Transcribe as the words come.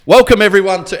Welcome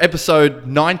everyone to episode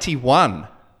 91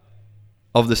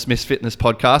 of the Smith's Fitness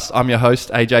Podcast. I'm your host,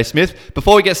 AJ Smith.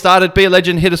 Before we get started, be a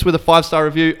legend, hit us with a 5-star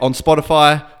review on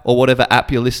Spotify or whatever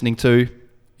app you're listening to.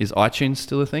 Is iTunes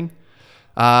still a thing?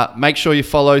 Make sure you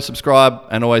follow, subscribe,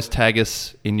 and always tag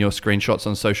us in your screenshots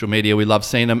on social media. We love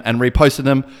seeing them and reposting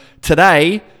them.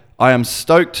 Today, I am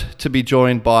stoked to be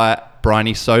joined by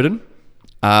Bryony Soden.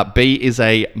 B is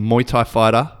a Muay Thai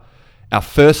fighter, our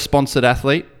first sponsored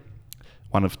athlete.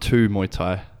 One of two Muay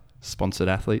Thai sponsored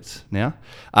athletes now.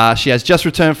 She has just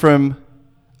returned from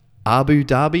Abu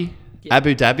Dhabi. Yeah.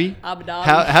 Abu Dhabi.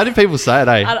 How do people say it?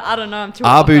 Eh? I don't know. I'm too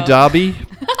Abu Dhabi,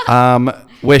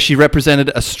 where she represented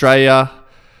Australia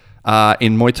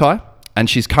in Muay Thai, and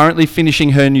she's currently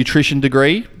finishing her nutrition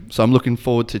degree. So I'm looking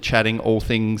forward to chatting all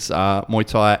things Muay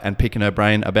Thai and picking her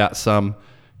brain about some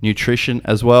nutrition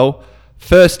as well.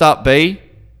 First up, B,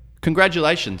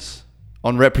 congratulations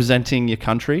on representing your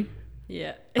country.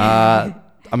 Yeah.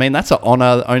 I mean, that's an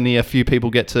honour only a few people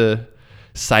get to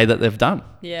say that they've done.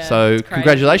 Yeah. So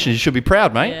congratulations. You should be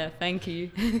proud, mate. Yeah, thank you.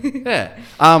 Yeah.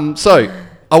 So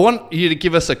I want you to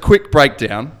give us a quick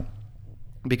breakdown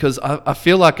because I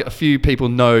feel like a few people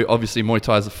know, obviously, Muay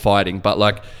Thai is fighting, but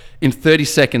like in 30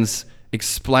 seconds,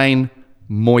 explain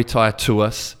Muay Thai to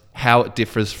us, how it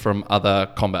differs from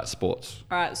other combat sports.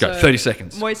 All right, go, so 30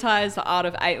 seconds. Muay Thai is the art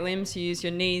of 8 limbs. You use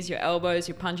your knees, your elbows,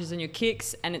 your punches, and your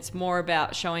kicks, and it's more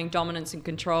about showing dominance and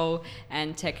control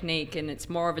and technique, and it's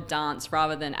more of a dance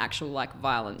rather than actual like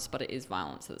violence, but it is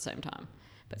violence at the same time.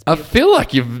 But I feel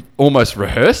like you've almost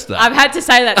rehearsed that. I've had to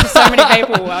say that to so many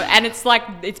people, and it's like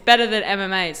it's better than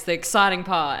MMA. It's the exciting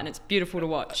part, and it's beautiful to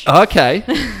watch. Okay.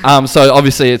 So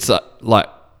obviously it's like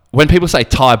when people say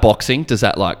Thai boxing, does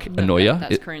that like annoy you?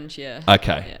 That's cringe, yeah.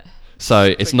 Okay. Yeah.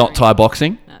 So it's not Thai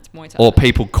boxing? No, it's Muay Thai. Or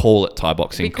people call it Thai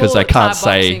boxing because they can't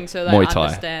say so they Muay Thai.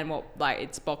 understand what, like,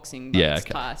 it's boxing, but it's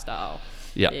Thai style.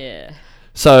 Yeah.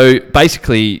 So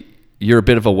basically, you're a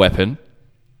bit of a weapon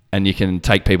and you can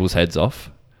take people's heads off.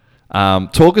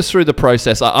 Talk us through the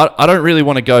process. I don't really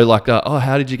want to go like,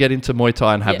 how did you get into Muay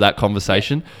Thai and have that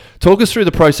conversation? Talk us through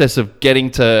the process of getting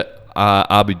to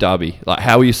Abu Dhabi. Like,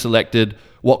 how were you selected?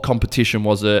 What competition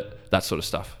was it? That sort of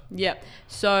stuff. Yep.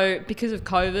 So because of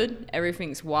COVID,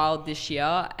 everything's wild this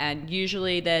year, and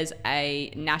usually there's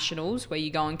a nationals where you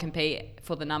go and compete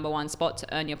for the number 1 spot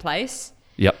to earn your place.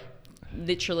 Yep.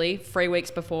 Literally 3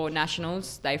 weeks before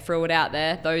nationals, they threw it out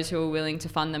there. Those who were willing to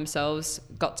fund themselves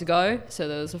got to go. So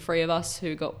there was the 3 of us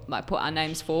who got put our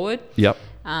names forward. Yep.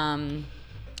 And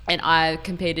I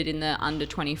competed in the under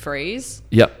 23s.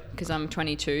 Yep. Because I'm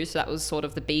 22, so that was sort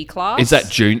of the B class. Is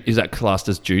that classed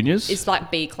as juniors? It's like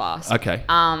B class. Okay.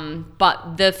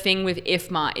 But the thing with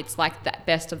IFMA, it's like the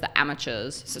best of the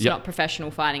amateurs. So it's not professional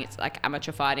fighting, it's like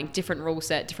amateur fighting. Different rule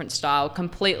set, different style,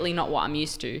 completely not what I'm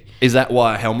used to. Is that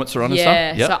why helmets are on and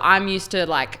stuff? Yeah, so I'm used to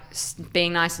like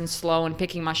being nice and slow and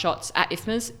picking my shots. At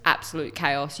IFMA's, absolute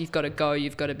chaos. You've got to go,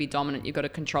 you've got to be dominant, you've got to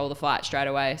control the fight straight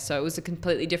away. So it was a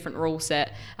completely different rule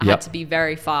set. I had to be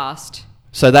very fast.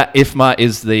 So that IFMA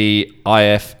is the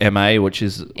IFMA, which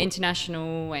is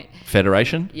International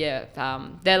Federation? Yeah,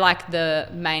 they're like the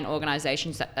main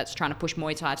organisations that's trying to push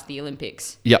Muay Thai to the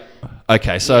Olympics. Yep.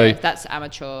 Okay, so yeah, that's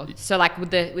amateur. So like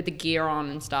with the gear on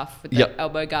and stuff, with the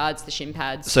elbow guards, the shin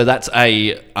pads. So that's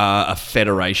a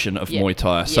federation of Muay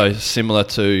Thai. So similar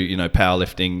to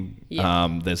powerlifting,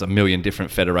 there's a million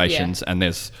different federations, and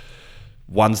there's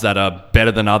ones that are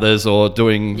better than others or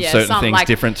doing certain things like,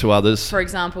 different to others. For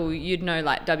example, you'd know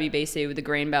like WBC with the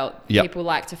green belt. Yep. People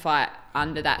like to fight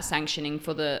under that sanctioning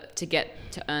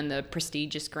to earn the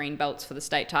prestigious green belts for the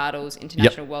state titles,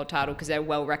 international world title, because they're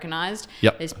well recognized.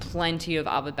 Yep. There's plenty of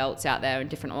other belts out there in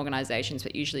different organizations,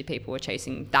 but usually people are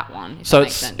chasing that one. So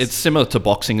it's similar to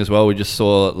boxing as well. We just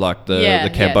saw like the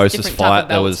Cambosis fight.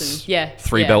 There was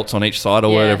 3 belts on each side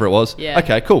or whatever it was. Yeah.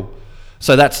 Okay, cool.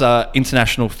 So that's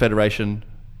International Federation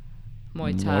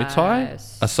Muay Thai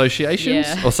Associations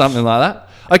or something like that.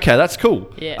 Okay, that's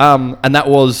cool. Yeah. And that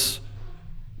was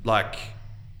like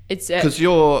it's because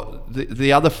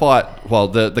the other fight. Well,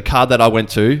 the card that I went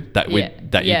to that's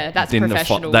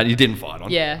professional. That you didn't fight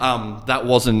on. Yeah. That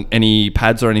wasn't any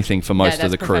pads or anything for most of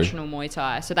the crew. Professional Muay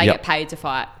Thai, so they get paid to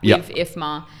fight with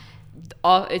IFMA.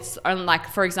 It's like,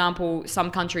 for example, some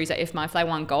countries at IFMA, if they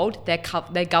won gold,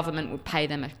 their government would pay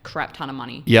them a crap ton of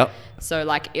money. Yep. So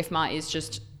like IFMA is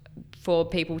just for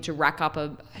people to rack up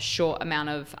a amount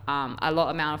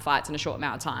of fights in a short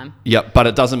amount of time. Yep, but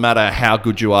it doesn't matter how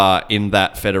good you are in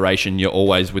that federation, you're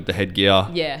always with the headgear.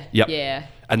 Yeah. Yep. Yeah.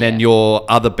 And then your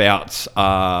other bouts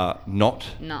are not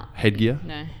headgear?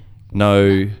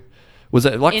 No. Was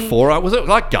it like forearm? Was it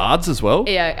like guards as well?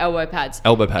 Yeah, elbow pads.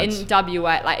 Elbow pads. In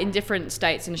WA, like in different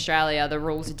states in Australia, the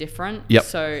rules are different. Yep.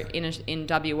 So in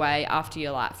WA, after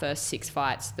your like first 6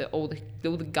 fights, all the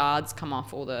guards come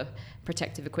off, all the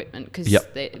protective equipment, because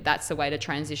that's the way to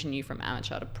transition you from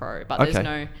amateur to pro. But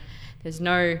there's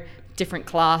no different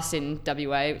class in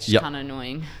WA, which is kind of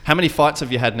annoying. How many fights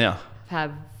have you had now? I've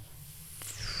had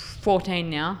 14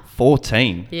 now.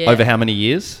 14? Yeah. Over how many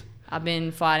years? I've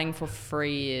been fighting for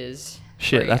 3 years.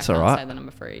 Shit, that's all right. I can't say the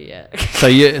number 3 yet.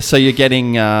 So you're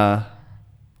getting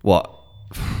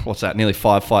what's that? Nearly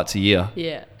 5 fights a year.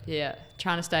 Yeah.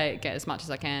 Trying to get as much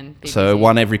as I can. So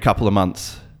one every couple of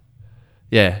months.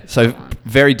 Yeah. So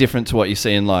very different to what you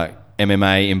see in like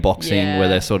MMA, in boxing, where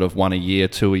they're sort of 1 a year,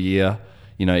 2 a year.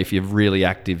 You know, if you're really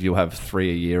active, you'll have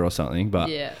 3 a year or something. But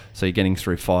so you're getting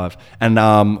through 5. And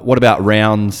what about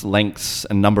rounds, lengths,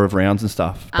 and number of rounds and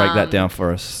stuff? Break that down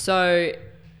for us. So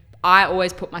I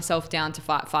always put myself down to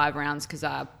fight 5 rounds because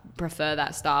I prefer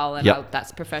that style and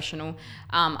that's professional.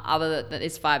 Other than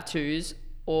it's 5-2s,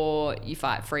 or you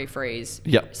fight 3 frees.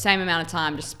 Yep. Same amount of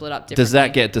time, just split up differently. Does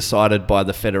that get decided by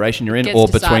the federation you're in, or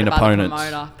between opponents?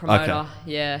 The promoter. Okay.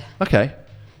 Yeah. Okay.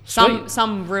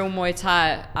 Some real Muay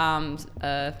Thai,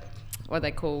 what are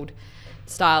they called?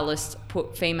 Stylists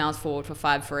put females forward for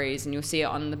 5 frees, and you'll see it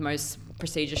on the most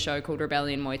prestigious show called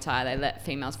Rebellion Muay Thai. They let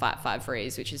females fight 5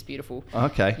 frees, which is beautiful.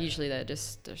 Okay. Usually they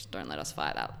just don't let us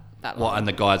fight that long. Well, and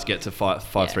the guys get to fight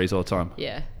 5 threes all the time?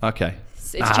 Yeah. Okay.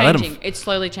 It's changing. It's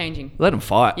slowly changing. Let them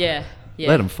fight. Yeah.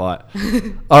 Let them fight.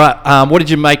 All right. What did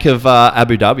you make of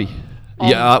Abu Dhabi?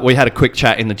 We had a quick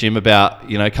chat in the gym about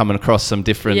coming across some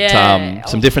different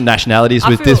different nationalities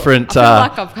with different. I feel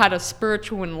like I've had a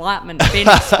spiritual enlightenment, been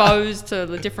exposed to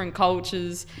the different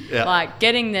cultures, like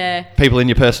getting there. People in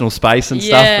your personal space and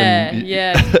stuff.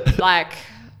 Yeah. Like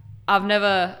I've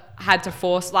never had to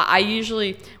force. Like I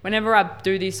usually, whenever I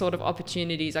do these sort of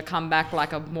opportunities, I come back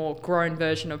like a more grown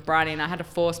version of Bryony, and I had to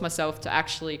force myself to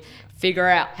actually figure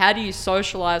out how do you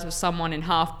socialize with someone in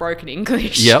half broken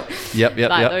English. Yep.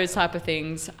 Those type of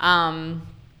things.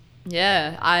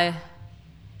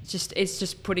 It's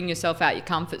just putting yourself out your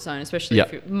comfort zone, especially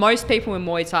if most people in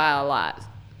Muay Thai are like,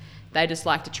 they just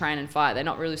like to train and fight. They're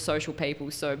not really social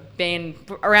people. So being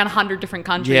around 100 different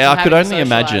countries. Yeah, I could only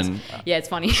imagine. Yeah, it's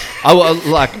funny.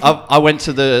 I went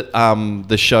to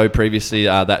the show previously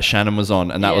that Shannon was on,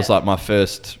 and that was like my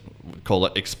first, call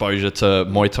it, exposure to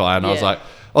Muay Thai, and I was like,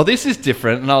 oh, this is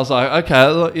different. And I was like,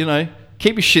 okay,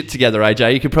 keep your shit together,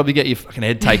 AJ. You could probably get your fucking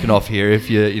head taken off here if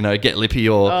you get lippy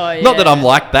or not that I'm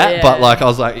like that, but like I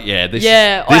was like,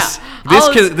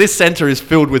 this center is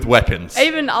filled with weapons.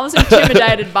 Even I was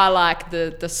intimidated by like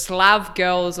the Slav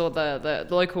girls or the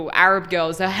local Arab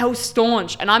girls. They're hell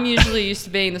staunch, and I'm usually used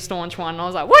to being the staunch one. And I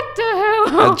was like, what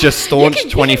the hell? Just staunch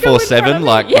 24/7,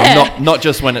 like not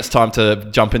just when it's time to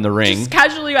jump in the ring. Just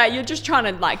casually, like you're just trying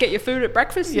to like get your food at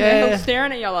breakfast. And they're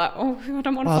staring at you like, oh, I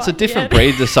don't want to. It's a different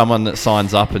breed to someone that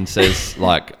signs up and says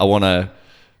like, I want to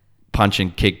punch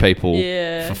and kick people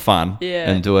for fun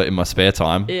and do it in my spare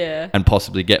time and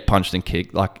possibly get punched and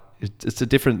kicked. Like it's a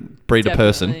different breed of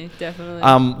person.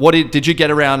 Definitely. Did you get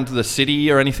around the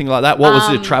city or anything like that? What was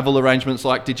the travel arrangements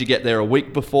like? Did you get there a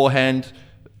week beforehand?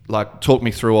 Like, talk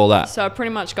me through all that. So I pretty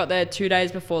much got there 2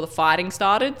 days before the fighting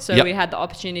started. So we had the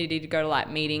opportunity to go to like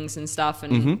meetings and stuff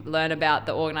and learn about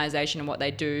the organization and what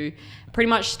they do. Pretty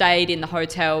much stayed in the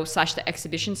hotel / the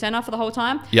exhibition center for the whole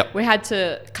time. We had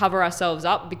to cover ourselves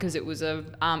up because it was in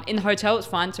the hotel it's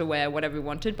fine to wear whatever we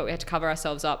wanted, but we had to cover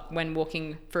ourselves up when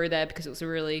walking through there because it was a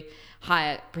really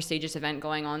high prestigious event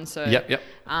going on. So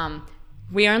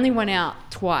we only went out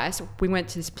twice. We went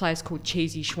to this place called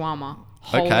Cheesy Shawarma.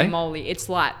 Holy moly. It's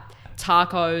like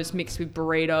tacos mixed with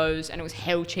burritos, and it was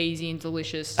hell cheesy and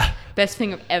delicious. Best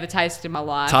thing I've ever tasted in my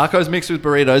life. Tacos mixed with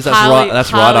burritos,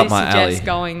 that's right up my alley.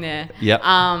 Going there.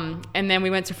 And then we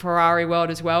went to Ferrari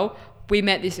World as well. We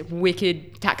met this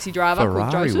wicked taxi driver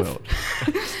called Joseph.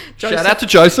 Shout out to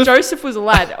Joseph. Joseph was a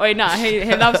lad. Oh no, he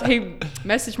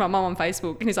messaged my mum on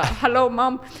Facebook and he's like, "Hello,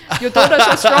 mum, your daughter's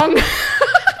so strong."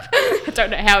 I don't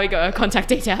know how we got her contact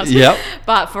details.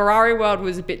 But Ferrari World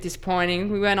was a bit disappointing.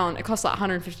 We went on, it cost like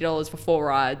 $150 for 4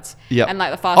 rides. And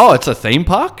like the fastest. Oh, it's a theme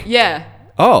park? Yeah.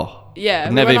 Oh. Yeah.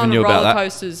 Never even knew about that. Roller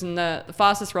coasters, and the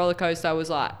fastest roller coaster was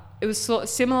like, it was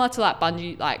similar to like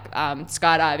bungee, like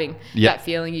skydiving, that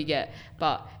feeling you get.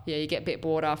 But yeah, you get a bit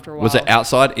bored after a while. Was it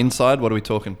outside, inside? What are we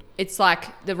talking? It's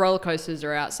like the roller coasters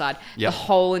are outside. The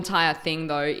whole entire thing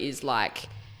though is like,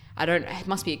 it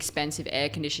must be expensive air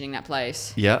conditioning that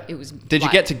place. Yeah. It was. Did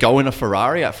you get to go in a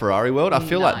Ferrari at Ferrari World? I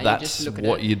feel Nah, like you that's just look at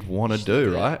what it. you'd want to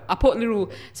do, right? I put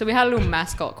so we had a little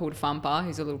mascot called Fumper,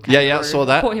 who's a little Yeah, kangaroo. I saw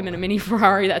that. I put him in a mini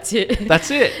Ferrari, that's it.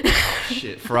 That's it.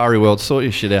 Shit, Ferrari World, sort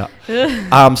your shit out.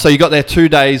 So you got there 2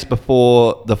 days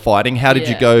before the fighting. How did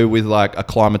you Yeah. go with like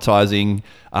acclimatizing?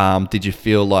 Did you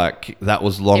feel like that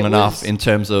was long enough in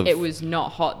terms of... It was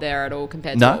not hot there at all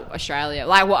compared No? to Australia.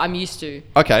 Like what I'm used to.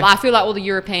 Okay. Like, I feel like all the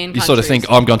European You countries. sort of think,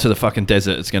 I'm going to the fucking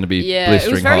desert. It's going to be blistering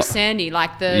it was very hot. sandy.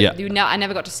 Like I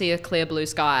never got to see a clear blue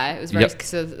sky. It was very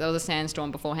because there was a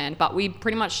sandstorm beforehand. But we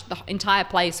pretty much the entire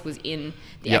place was in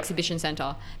the exhibition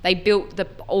center. They built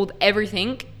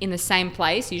everything in the same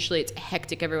place. Usually it's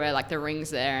hectic everywhere, like the rings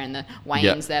there and the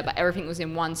weigh-ins there. But everything was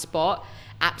in one spot.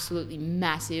 Absolutely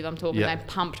massive. I'm talking. They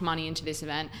pumped money into this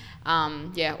event.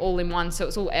 All in one. So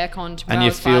it's all air-conned. And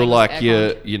you feel like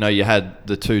you had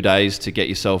the 2 days to get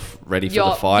yourself ready for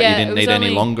the fight. You didn't need any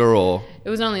longer, or it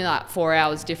was only like 4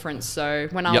 hours difference. So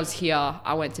when I was here,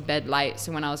 I went to bed late.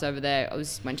 So when I was over there,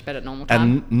 went to bed at normal time.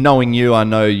 And knowing you, I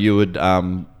know you would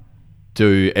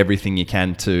do everything you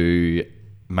can to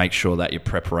make sure that your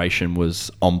preparation was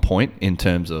on point in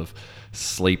terms of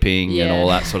sleeping and all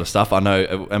that sort of stuff. I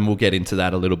know, and we'll get into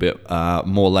that a little bit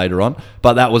more later on,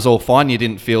 but that was all fine. You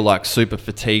didn't feel like super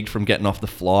fatigued from getting off the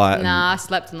flight? Nah, I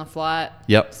slept on the flight.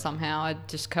 Yep. Somehow I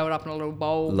just curled up in a little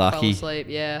bowl. Lucky. Fell asleep,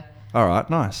 yeah. All right,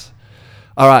 nice.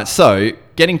 All right, so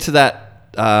getting to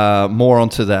that, more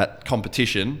onto that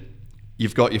competition,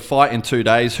 you've got your fight in 2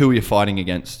 days. Who are you fighting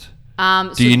against?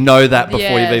 Do you know that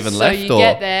before you've even left? So you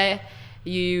get there,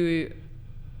 you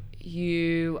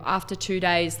after 2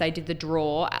 days they did the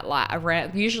draw at like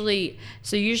around usually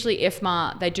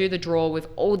IFMA they do the draw with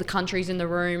all the countries in the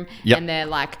room and they're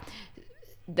like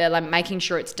making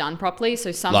sure it's done properly.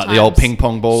 So sometimes like the old ping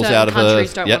pong balls out of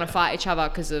countries don't want to fight each other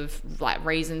because of like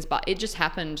reasons, but it just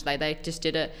happened. They just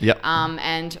did it.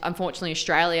 And unfortunately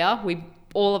Australia,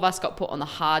 all of us got put on the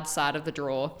hard side of the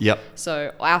draw.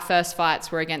 So our first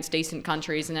fights were against decent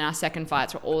countries, and then our second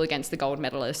fights were all against the gold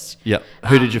medalists.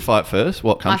 Who did you fight first?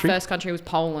 What country? My first country was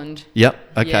Poland.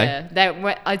 Okay.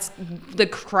 Yeah, the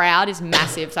crowd is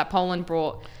massive. So Poland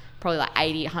brought probably like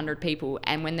 80, 100 people,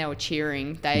 and when they were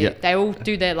cheering, they all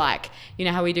do their like, you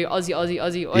know how we do Aussie, Aussie,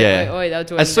 Aussie, oi, oi, oi. They were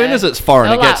doing as soon as it's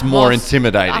foreign, it gets more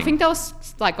intimidating. I think they was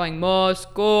like going more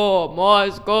score. I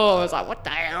was like, what the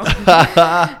hell?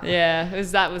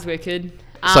 That was wicked.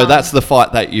 So that's the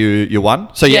fight that you won.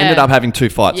 So you ended up having 2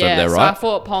 fights over there, right? So I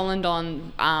fought Poland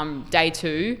on day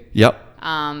 2.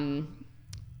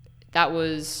 That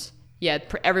was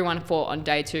everyone fought on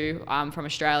day 2 from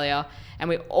Australia, and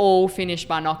we all finished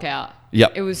by knockout.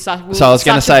 It was such. So I was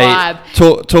going to say,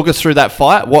 talk us through that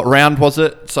fight. What round was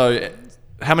it? So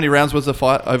how many rounds was the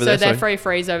fight over there? So they're free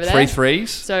threes over there. Free threes.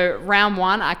 So round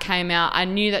 1, I came out. I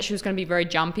knew that she was going to be very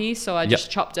jumpy, so I just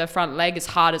chopped her front leg as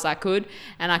hard as I could,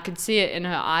 and I could see it in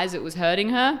her eyes. It was hurting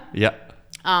her.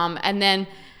 And then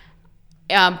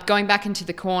going back into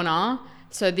the corner.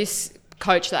 So this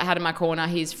coach that I had in my corner,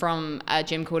 he's from a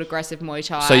gym called Aggressive Muay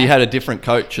Thai. So you had a different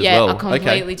coach as well? Yeah, a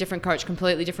completely different coach,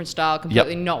 completely different style,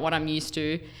 completely not what I'm used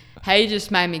to. He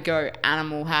just made me go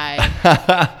animal, hey.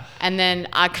 And then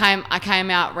I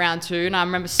came out round 2, and I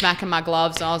remember smacking my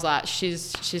gloves, and I was like,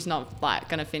 she's not like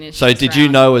gonna finish. So did you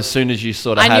know as soon as you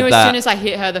sort of I had knew that as soon as I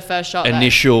hit her the first shot,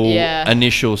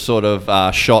 initial sort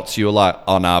of shots, you were like,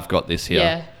 oh no, I've got this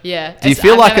here. Yeah. Do you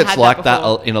feel like it's like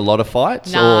that in a lot of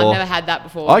fights? No, I've never had that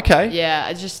before. Okay.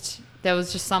 Yeah, there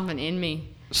was just something in me.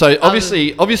 So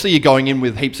obviously you're going in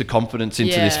with heaps of confidence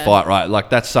into this fight, right? Like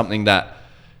that's something that,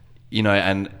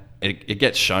 and it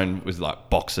gets shown with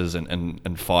like boxers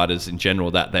and fighters in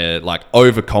general, that they're like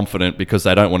overconfident because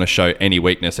they don't want to show any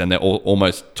weakness, and they're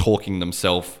almost talking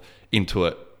themselves into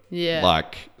it.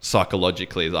 Like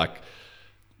psychologically, like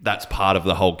that's part of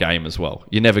the whole game as well.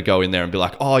 You never go in there and be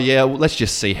like, oh yeah, well, let's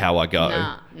just see how I go.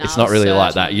 Nah, it's not really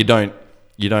like that. You don't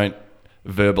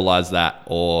verbalize that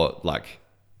or like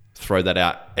throw that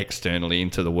out externally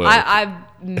into the world. I've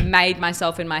made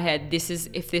myself in my head,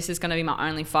 if this is going to be my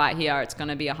only fight here, it's going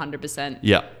to be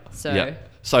 100%.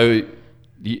 So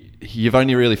you've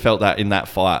only really felt that in that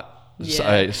fight. So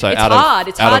it's out hard.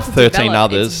 It's out hard of to 13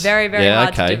 develop. others, it's very, very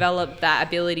hard to develop that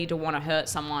ability to want to hurt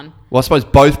someone. Well, I suppose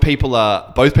both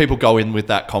people go in with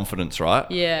that confidence, right?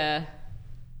 Yeah.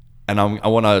 And I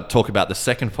want to talk about the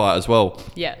second fight as well.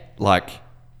 Yeah. Like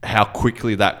how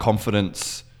quickly that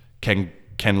confidence can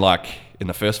like in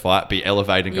the first fight be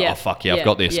elevated and go, oh fuck yeah, I've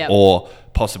got this. Or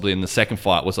possibly in the second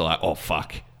fight was like, oh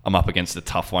fuck, I'm up against a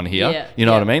tough one here. You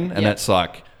know what I mean? And that's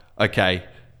like, okay,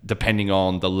 depending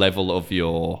on the level of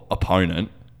your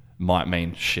opponent, might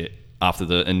mean shit. after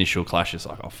the initial clash, it's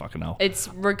like, oh, fucking hell. It's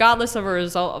regardless of a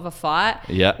result of a fight.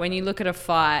 Yeah. When you look at a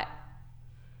fight,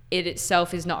 it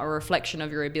itself is not a reflection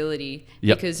of your ability.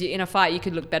 Yep. Because in a fight, you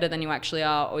could look better than you actually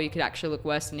are, or you could actually look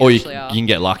worse than you actually are. You can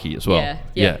get lucky as well.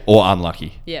 Yeah. Or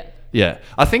unlucky. Yeah. Yeah.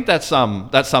 I think that's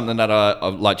something that I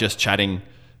like, just chatting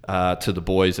to the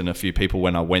boys and a few people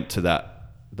when I went to that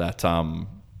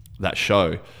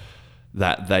show,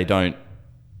 that they don't,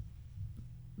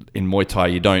 in Muay Thai,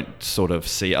 you don't sort of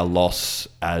see a loss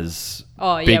as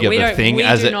big of a thing. We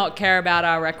do not care about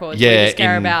our records. We just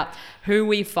care about who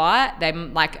we fight. They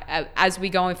like, as we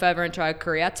go further into our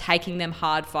career, taking them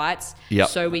hard fights,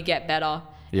 so we get better.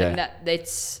 Yeah, and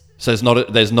that's so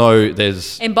there's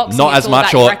in boxing, not it's as all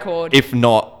much, that or record. if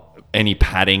not any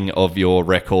padding of your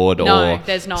record, no, or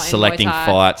there's not selecting in Muay Thai.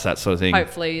 fights, that sort of thing.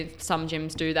 Hopefully, some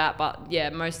gyms do that, but yeah,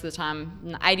 most of the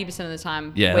time, 80% of the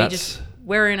time, Yeah,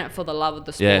 we're in it for the love of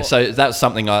the sport. Yeah, so that's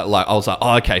something I was like,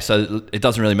 oh, okay, so it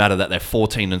doesn't really matter that they're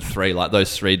 14-3, like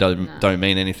those three don't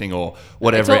mean anything, or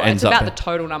whatever it ends up. It's about the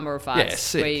total number of fights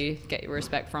sick. where you get your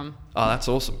respect from. Oh, that's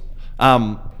awesome.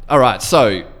 All right,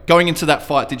 so going into that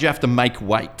fight, did you have to make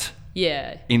weight?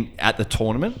 Yeah. At the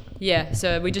tournament? Yeah,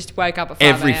 so we just wake up at 5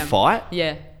 a.m. Every fight?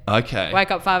 Yeah. Okay. Wake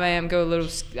up 5 a.m., go a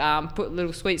little, put a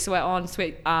little sweat on,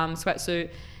 sweatsuit,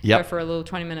 go for a little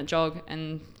 20-minute jog,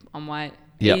 and on weight.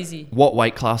 Yep. Easy. What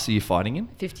weight class are you fighting in?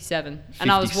 57.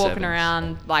 And I was walking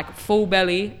around like full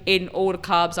belly, eating all the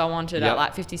carbs I wanted at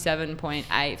like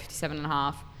 57.8, 57 and a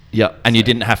half. Yeah, and you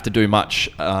didn't have to do much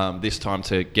this time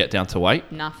to get down to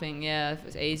weight? Nothing, yeah, it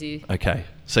was easy. Okay,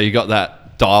 so you got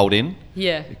that dialed in?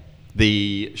 Yeah.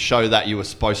 The show that you were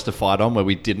supposed to fight on where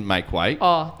we didn't make weight?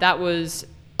 Oh, that was...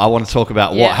 I want to talk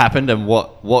about what happened and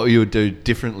what you would do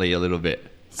differently a little bit.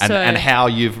 And how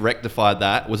you've rectified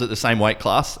that. Was it the same weight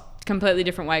class? Completely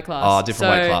different weight class. Oh,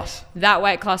 different weight class. That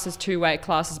weight class is 2 weight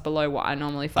classes below what I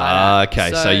normally fight at.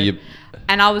 Okay, so you...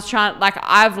 And I was trying, like,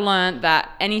 I've learned that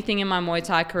anything in my Muay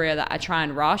Thai career that I try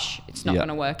and rush, it's not going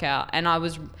to work out. And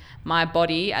my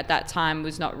body at that time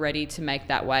was not ready to make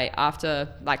that weight after,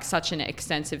 like, such an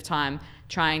extensive time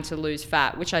trying to lose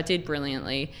fat, which I did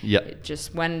brilliantly.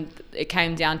 Just when it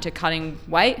came down to cutting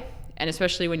weight, and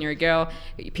especially when you're a girl,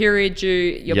 your period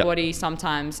due, your body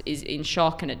sometimes is in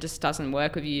shock and it just doesn't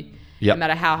work with you, no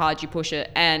matter how hard you push it.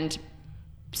 And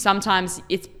sometimes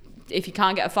if you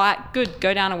can't get a fight, good,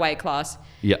 go down a weight class.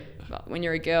 But when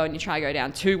you're a girl and you try to go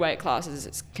down 2 weight classes,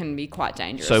 it can be quite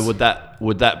dangerous. So would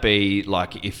that be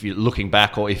like, if you're looking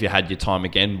back, or if you had your time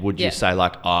again, would you say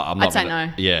like, oh, I'm not? I'd say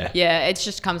no. Yeah. Yeah, it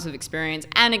just comes with experience,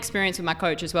 and experience with my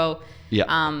coach as well. He's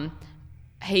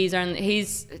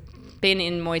been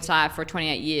in Muay Thai for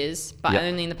 28 years, but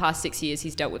only in the past 6 years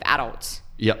he's dealt with adults.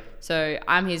 So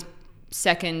I'm his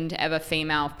second ever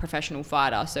female professional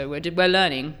fighter. So we're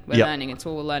learning. We're learning. It's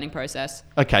all a learning process.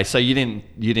 Okay, so you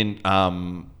didn't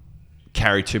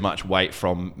carry too much weight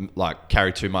from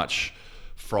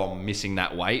missing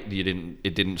that weight.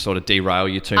 It didn't sort of derail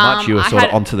you too much. You were sort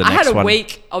of onto the next one. I had a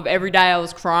week of every day I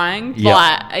was crying.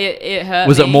 But it hurt.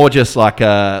 Was it more just like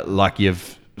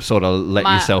you've sort of let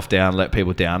yourself down, let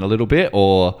people down a little bit,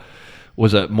 or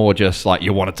was it more just like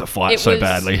you wanted to fight so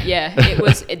badly? Yeah, it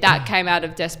was. That came out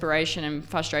of desperation and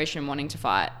frustration, wanting to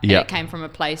fight. And it came from a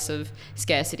place of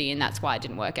scarcity, and that's why it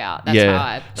didn't work out. That's how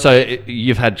I believe. So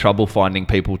you've had trouble finding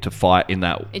people to fight in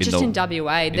that. It's just in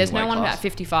WA. There's no one about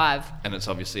 55. And it's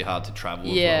obviously hard to travel.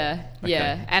 Yeah, as well.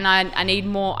 Okay. And I need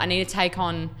more. I need to take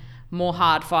on more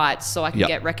hard fights so I can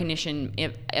get recognition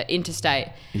interstate.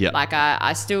 Like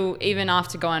I still, even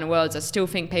after going to Worlds, I still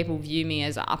think people view me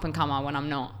as an up and comer when I'm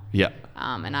not.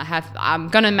 And I'm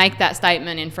going to make that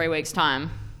statement in 3 weeks'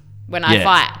 time when I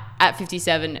fight at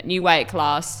 57, new weight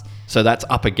class. So that's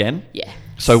up again? Yeah.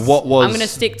 So what was... I'm going to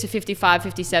stick to 55,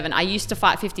 57. I used to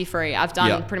fight 53. I've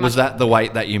done pretty much... Was that the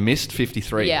weight that you missed,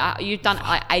 53? Yeah, you've done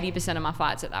like 80% of my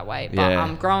fights at that weight. But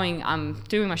I'm growing, I'm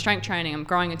doing my strength training, I'm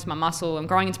growing into my muscle, I'm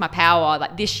growing into my power.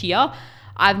 Like this year,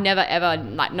 I've never ever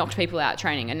like knocked people out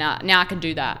training, and now I can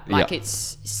do that. Like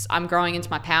I'm growing into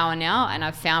my power now, and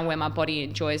I've found where my body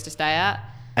enjoys to stay at.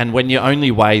 And when you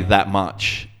only weigh that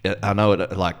much, I know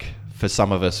it like... For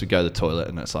some of us, we go to the toilet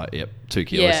and it's like, 2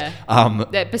 kilos.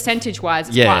 The percentage-wise,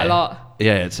 it's quite a lot.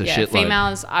 Yeah, it's a shitload.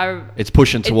 Females it's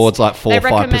pushing towards like 4 or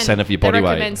 5% of your body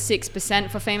weight. They recommend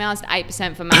 6% for females,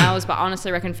 8% for males, but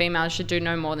honestly, I reckon females should do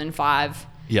no more than 5.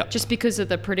 Just because of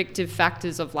the predictive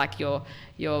factors of like your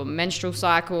menstrual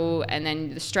cycle, and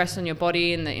then the stress on your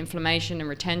body and the inflammation and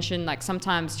retention. Like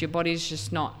sometimes your body's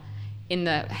just not in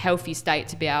the healthy state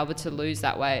to be able to lose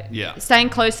that weight. Yeah. Staying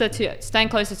closer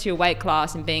to your weight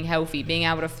class and being healthy, being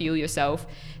able to fuel yourself,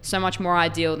 so much more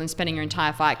ideal than spending your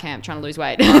entire fight camp trying to lose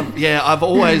weight. I've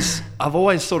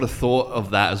always sort of thought of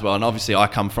that as well. And obviously I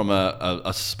come from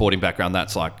a sporting background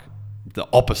that's like the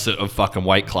opposite of fucking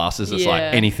weight classes. It's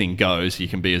like anything goes. You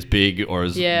can be as big or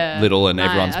as little, and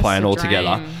everyone's playing all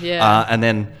together. And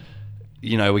then,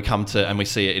 you know, we come to, and we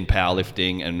see it in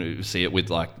powerlifting, and we see it with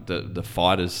like the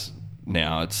fighters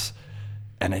now.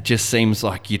 And it just seems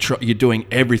like you're doing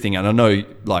everything. And I know,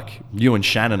 like, you and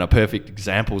Shannon are perfect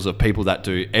examples of people that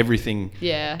do everything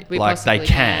like they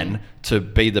can to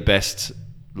be the best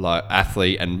like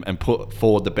athlete and put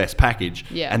forward the best package.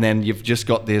 Yeah. And then you've just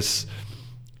got this,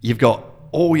 you've got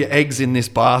all your eggs in this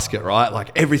basket, right?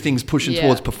 Like everything's pushing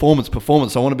towards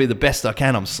performance. I want to be the best I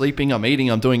can. I'm sleeping, I'm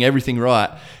eating, I'm doing everything right.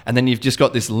 And then you've just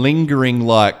got this lingering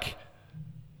like,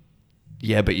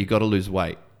 but you got to lose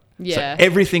weight. Yeah. So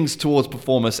everything's towards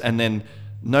performance, and then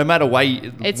no matter what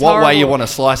way you want to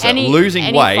slice it,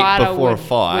 losing weight before a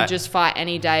fight. Would just fight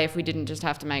any day if we didn't just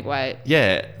have to make weight.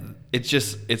 Yeah.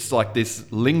 It's like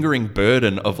this lingering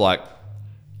burden of like,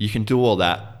 you can do all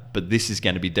that, but this is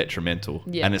going to be detrimental.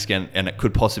 Yeah. And it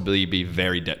could possibly be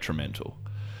very detrimental.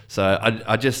 So I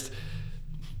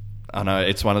know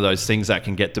it's one of those things that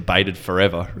can get debated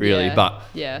forever, really. But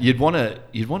you'd want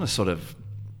to sort of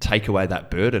take away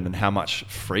that burden and how much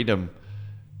freedom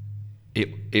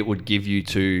it would give you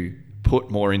to put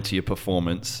more into your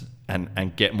performance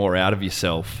and get more out of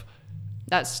yourself.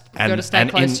 You've got to stay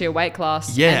close to your weight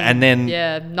class. Yeah, and then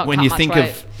not when cut you much think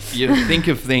weight. you think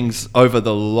of things over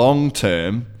the long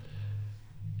term,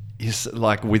 is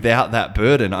like without that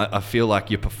burden, I feel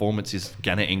like your performance is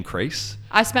gonna increase.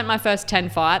 I spent my first 10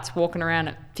 fights walking around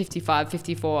at 55,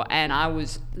 54, and I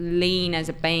was lean as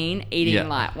a bean, eating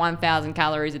like 1,000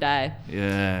 calories a day.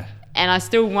 Yeah. And I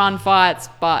still won fights,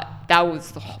 but that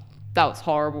was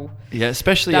horrible. Yeah,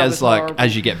 especially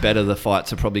as you get better, the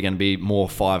fights are probably going to be more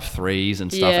 5-3s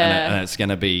and stuff, and it's going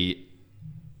to be.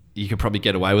 You could probably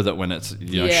get away with it when it's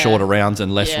shorter rounds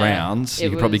and less rounds.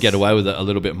 You could probably get away with it a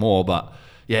little bit more, but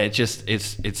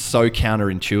it's so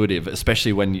counterintuitive,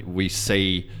 especially when we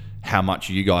see how much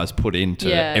you guys put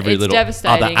into every little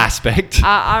other aspect.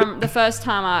 The first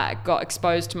time I got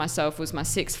exposed to myself was my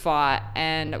 6th fight,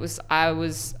 and I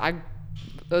was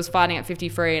fighting at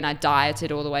 53, and I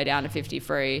dieted all the way down to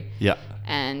 53. Yeah.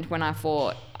 And when I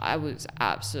fought, I was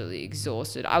absolutely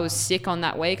exhausted. I was sick on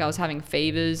that week. I was having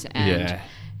fevers, and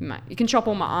you can chop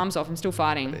all my arms off. I'm still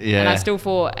fighting. Yeah. And I still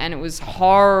fought, and it was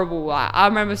horrible. I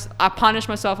remember I punished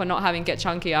myself for not having Get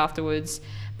Chunky afterwards.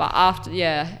 But after,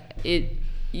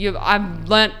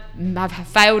 I've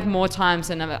failed more times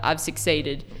than I've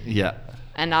succeeded. Yeah.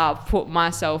 And I've put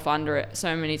myself under it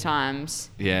so many times.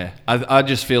 Yeah. I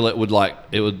just feel it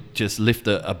would just lift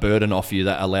a burden off you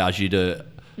that allows you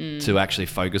to actually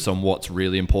focus on what's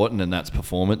really important, and that's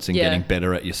performance and getting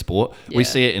better at your sport. Yeah. We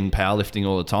see it in powerlifting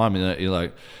all the time. You're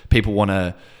like, people want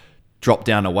to drop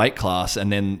down a weight class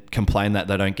and then complain that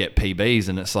they don't get PBs,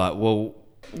 and it's like, well,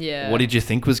 what did you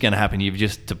think was going to happen? You've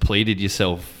just depleted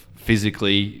yourself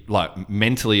physically, like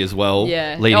mentally as well,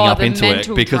 leading up into it,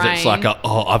 because drain. It's like,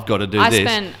 I've got to do this. I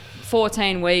spent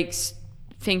 14 weeks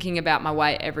thinking about my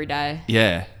weight every day.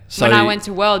 Yeah. So when I went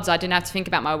to Worlds, I didn't have to think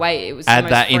about my weight. It was the add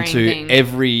most that freeing into thing.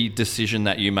 Every decision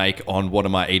that you make on what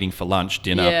am I eating for lunch,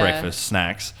 dinner, breakfast,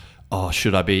 snacks.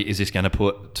 Should I be? Is this going to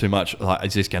put too much? Like,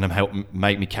 is this going to help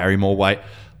make me carry more weight?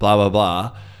 Blah blah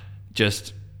blah.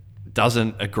 Just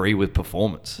doesn't agree with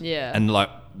performance. Yeah. And like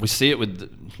we see it with,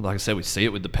 like I said, we see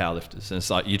it with the powerlifters, and it's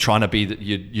like you're trying to be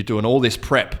you're doing all this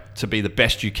prep to be the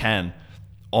best you can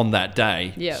on that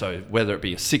day. Yeah. So whether it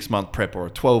be a 6-month prep or a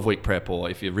 12-week prep, or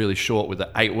if you're really short with it,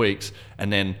 8 weeks,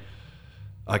 and then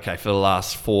for the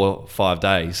last 4-5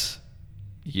 days,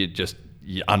 you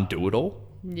undo it all.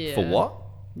 Yeah. For what?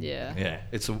 Yeah. Yeah.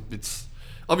 It's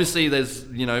obviously there's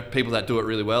people that do it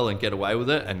really well and get away with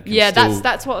it, and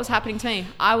that's what was happening to me.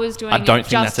 I was doing it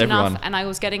just enough, and I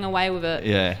was getting away with it.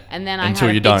 Yeah. And then I had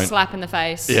a big slap in the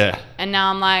face. Yeah. And now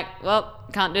I'm like, well,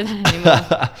 can't do that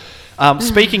anymore.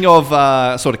 Speaking of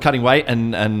sort of cutting weight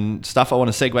and stuff, I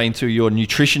want to segue into your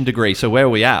nutrition degree. So where are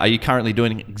we at? Are you currently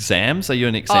doing exams? Are you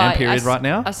in exam period right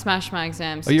now? I smashed my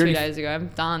exams 2 days ago. I'm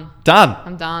done. Done?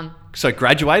 I'm done. So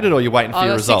graduated, or you're waiting for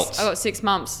your results? I got 6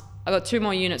 months. I got 2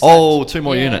 more units. Oh, left. 2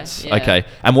 more units. Yeah. Okay.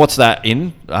 And what's that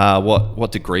in?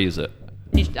 What degree is it?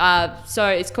 So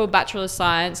it's called Bachelor of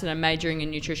Science, and I'm majoring in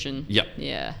nutrition. Yep.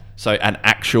 Yeah. So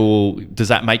does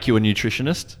that make you a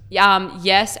nutritionist?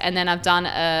 Yes, and then I've done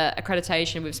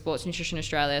accreditation with Sports Nutrition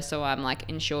Australia, so I'm like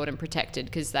insured and protected,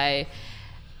 because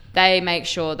they make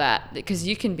sure that, because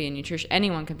you can be a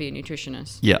anyone can be a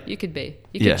nutritionist. Yeah. You could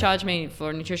charge me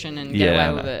for nutrition and get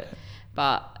away with it.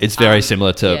 But it's very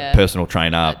similar to personal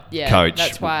trainer, coach.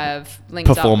 That's why I've linked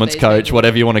performance up with coach, people.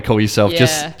 whatever you want to call yourself.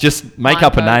 Yeah. Just make Mind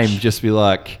up a coach. name. Just be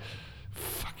like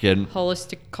fucking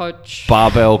Holistic coach.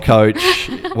 barbell coach,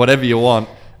 whatever you want.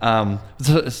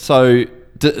 So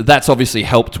that's obviously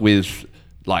helped with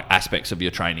like aspects of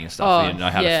your training and stuff. You know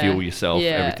how to fuel yourself,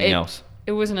 everything else.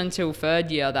 It wasn't until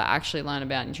third year that I actually learned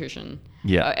about nutrition.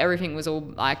 Yeah. Everything was all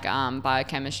like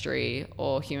biochemistry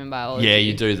or human biology. Yeah,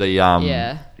 you do the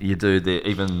you do the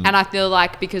even. And I feel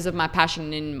like because of my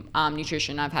passion in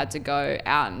nutrition, I've had to go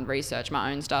out and research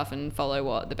my own stuff and follow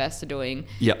what the best are doing.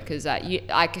 Yeah. Because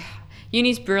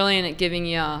uni's brilliant at giving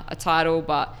you a title,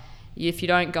 but if you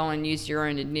don't go and use your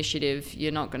own initiative,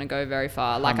 you're not going to go very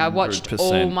far. Like 100%. I watched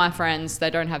all my friends; they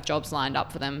don't have jobs lined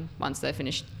up for them once they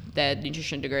finish their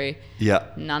nutrition degree. Yeah.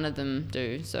 None of them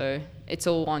do. So it's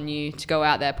all on you to go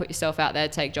out there, put yourself out there,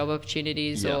 take job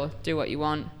opportunities or do what you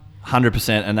want. 100%.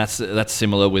 And that's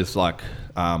similar with like,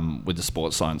 with the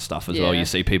sports science stuff as well. You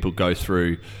see people go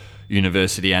through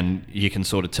university and you can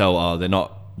sort of tell,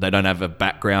 they don't have a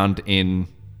background in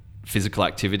physical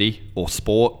activity or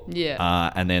sport.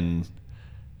 Yeah. And then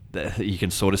you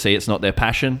can sort of see it's not their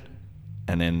passion.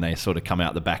 And then they sort of come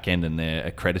out the back end and they're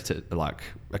accredited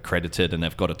and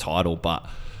they've got a title, but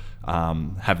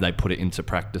have they put it into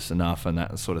practice enough and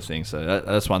that sort of thing. So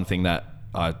that's one thing that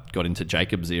I got into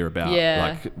Jacob's ear about.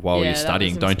 Like while you're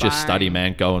studying, don't just study,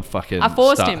 man. Go and fucking. I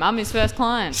forced him. I'm his first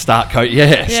client. Start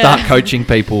coaching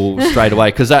people straight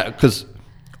away because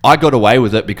I got away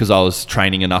with it because I was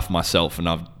training enough myself, and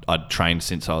I'd trained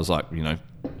since I was like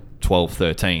 12,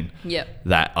 13. Yep.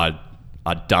 That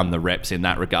I'd done the reps in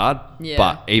that regard. Yeah.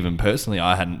 But even personally,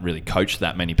 I hadn't really coached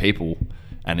that many people.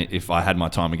 And if I had my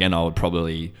time again, I would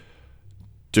probably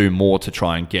do more to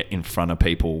try and get in front of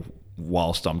people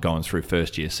whilst I'm going through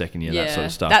first year, second year, that sort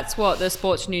of stuff. That's what the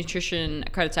sports nutrition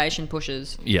accreditation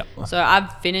pushes. Yeah. So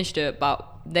I've finished it, but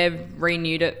they've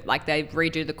renewed it. Like they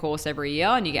redo the course every year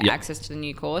and you get access to the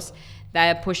new course. They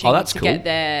are pushing to get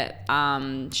their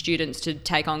students to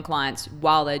take on clients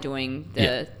while they're doing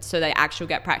so they actually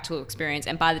get practical experience.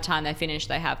 And by the time they finish,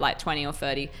 they have like 20 or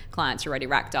 30 clients already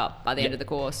racked up by the end of the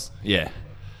course. Yeah.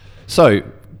 So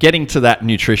getting to that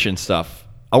nutrition stuff,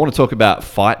 I want to talk about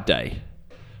fight day.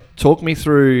 Talk me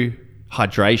through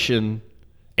hydration,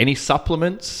 any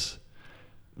supplements,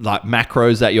 like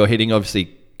macros that you're hitting.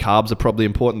 Obviously, carbs are probably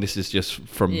important. This is just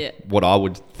from what I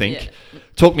would think. Yeah.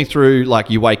 Talk me through, like,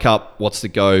 you wake up, what's the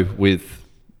go with,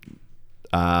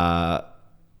 obviously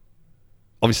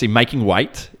making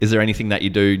weight. Is there anything that you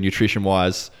do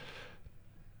nutrition-wise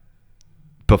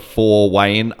before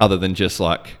weigh-in other than just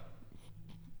like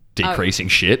decreasing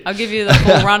shit? I'll give you the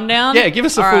full rundown. Yeah, give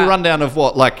us a full rundown of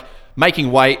what, like,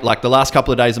 making weight, like the last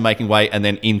couple of days of making weight, and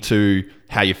then into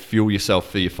how you fuel yourself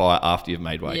for your fight after you've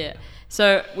made weight. Yeah.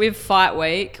 So with fight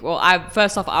week, well,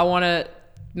 first off, I want to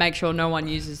make sure no one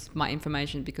uses my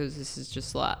information because this is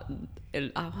just like,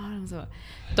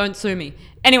 don't sue me.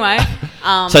 Anyway.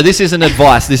 So this isn't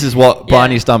advice. This is what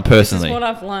Bryony's done personally. This is what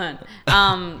I've learned.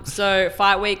 So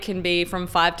fight week can be from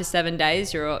 5 to 7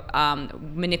 days. You're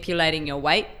manipulating your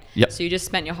weight. Yep. So you just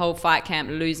spent your whole fight camp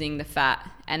losing the fat.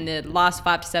 And the last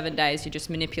 5 to 7 days, you're just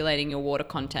manipulating your water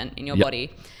content in your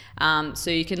body.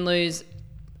 So you can lose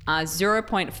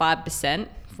 0.5%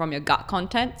 from your gut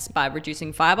contents by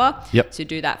reducing fiber. Yep. So you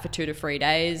do that for 2 to 3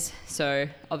 days. So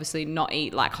obviously not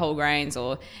eat like whole grains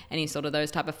or any sort of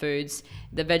those type of foods.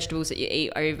 The vegetables that you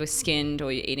eat are either skinned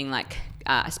or you're eating like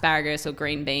asparagus or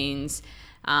green beans.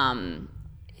 And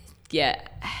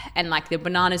like the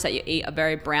bananas that you eat are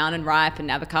very brown and ripe, and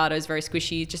avocados very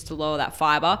squishy, just to lower that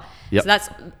fiber. Yep. So that's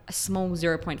a small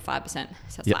 0.5%. So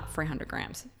that's like 300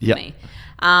 grams for me.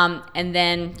 And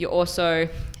then you also,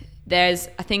 there's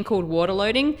a thing called water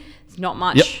loading. It's not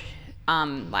much,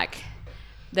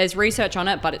 there's research on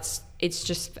it, but it's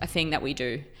just a thing that we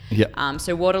do.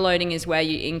 So water loading is where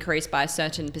you increase by a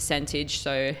certain percentage.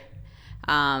 So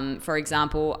for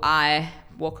example, I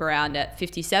walk around at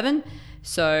 57.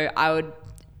 So I would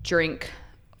drink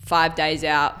 5 days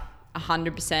out,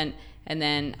 100%, and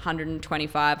then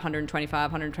 125,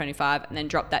 125, 125, and then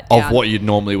drop that down. Of what you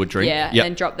normally would drink? Yeah, and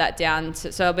then drop that down. So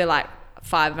it'll be like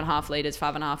 5.5 litres,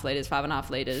 5.5 litres, 5.5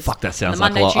 litres. Fuck, that sounds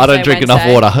like a lot. I don't drink enough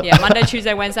water. Monday,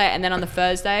 Tuesday, Wednesday, and then on the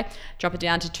Thursday, drop it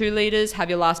down to 2 litres, have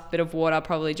your last bit of water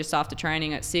probably just after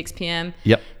training at 6 p.m.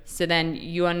 Yep. So then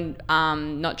you are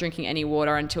not drinking any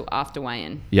water until after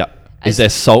weigh-in. Yep. Is there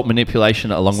salt manipulation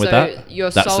along with that?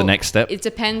 That's salt, the next step? It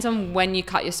depends on when you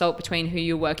cut your salt between who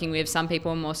you're working with. Some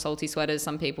people are more salty sweaters.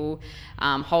 Some people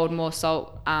hold more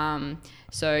salt.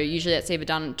 So usually that's either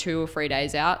done 2 or 3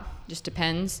 days out, just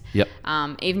depends. Yep.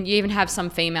 You even have some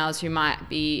females who might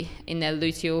be in their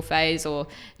luteal phase or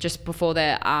just before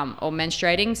they're or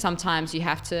menstruating. Sometimes you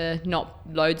have to not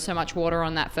load so much water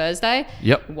on that Thursday.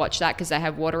 Yep. Watch that because they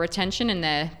have water retention and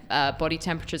their body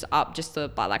temperature's up just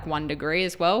by like 1 degree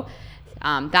as well.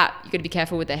 That you got to be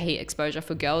careful with the heat exposure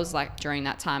for girls like during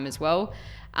that time as well.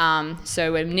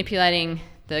 So we're manipulating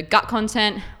the gut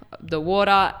content, the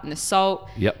water and the salt.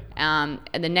 Yep. And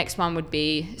the next one would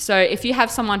be, so if you have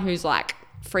someone who's like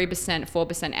 3%,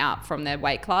 4% out from their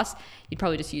weight class, you'd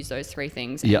probably just use those 3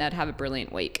 things and they'd have a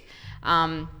brilliant week.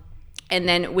 And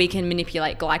then we can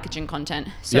manipulate glycogen content.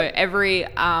 So every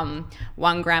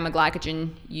 1 gram of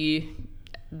glycogen, you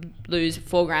lose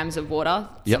 4 grams of water,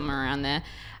 somewhere around there.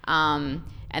 And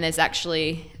there's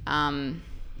actually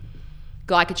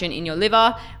glycogen in your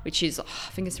liver, which is,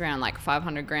 I think it's around like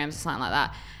 500 grams or something like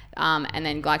that. And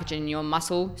then glycogen in your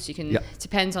muscle. So you can, it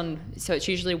depends on, so it's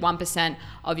usually 1%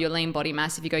 of your lean body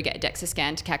mass if you go get a DEXA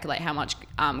scan to calculate how much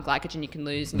glycogen you can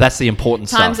lose. That's the important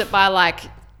stuff. Times it by like,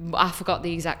 I forgot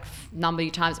the exact number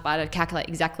you times it by to calculate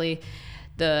exactly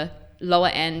the lower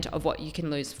end of what you can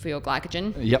lose for your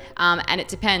glycogen. Yep. And it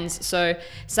depends. So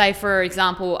say, for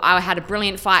example, I had a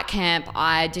brilliant fight camp.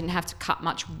 I didn't have to cut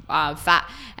much fat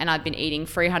and I'd been eating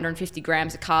 350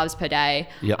 grams of carbs per day.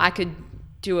 Yep. I could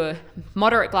do a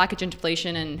moderate glycogen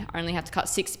depletion and only have to cut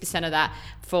 60% of that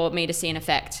for me to see an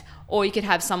effect. Or you could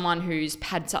have someone who's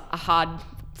had a hard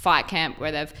fight camp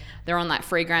where they're on like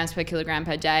 3 grams per kilogram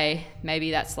per day.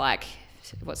 Maybe that's like,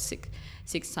 what's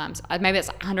six times? Maybe it's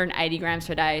 180 grams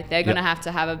per day. They're going to have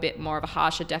to have a bit more of a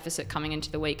harsher deficit coming into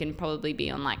the week and probably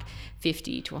be on like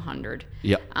 50 to 100.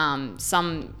 Yep.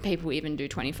 Some people even do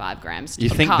 25 grams. You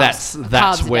think carbs,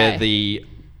 that's where the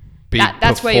big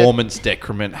performance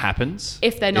decrement happens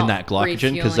if they're not in that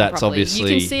glycogen, because that's properly.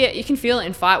 obviously you can see it, you can feel it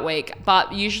in fight week,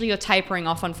 but usually you're tapering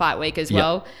off on fight week as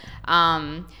well.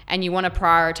 And you want to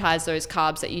prioritize those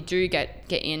carbs that you do get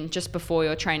in just before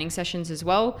your training sessions as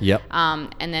well.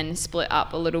 And then split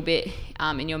up a little bit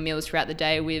in your meals throughout the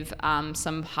day with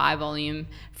some high volume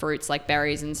fruits like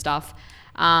berries and stuff.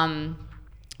 What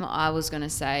I was going to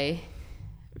say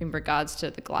in regards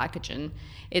to the glycogen,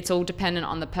 it's all dependent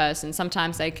on the person.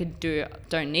 Sometimes they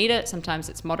don't need it. Sometimes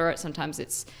it's moderate. Sometimes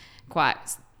it's quite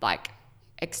like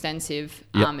extensive.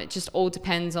 It just all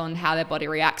depends on how their body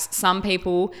reacts. Some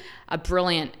people are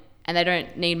brilliant and they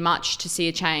don't need much to see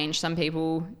a change. Some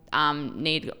people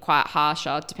need quite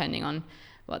harsher depending on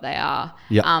what they are.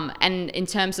 And in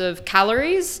terms of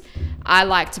calories, I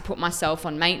like to put myself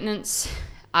on maintenance.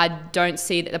 I don't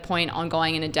see the point on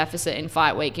going in a deficit in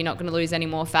fight week. You're not going to lose any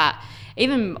more fat,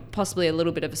 even possibly a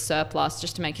little bit of a surplus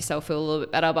just to make yourself feel a little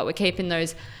bit better. But we're keeping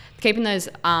those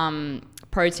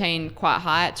protein quite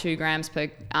high at 2 grams per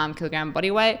kilogram body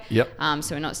weight. So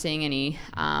we're not seeing any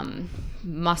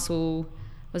muscle,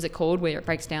 what's it called, where it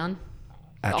breaks down?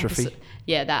 Atrophy.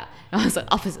 Yeah, that. I was like,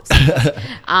 opposite.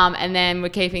 And then we're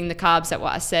keeping the carbs at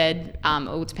what I said.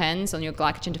 All depends on your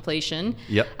glycogen depletion.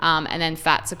 And then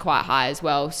fats are quite high as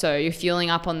well. So you're fueling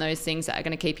up on those things that are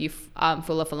going to keep you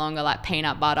fuller for longer, like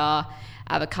peanut butter,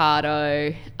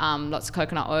 avocado, lots of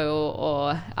coconut oil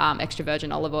or extra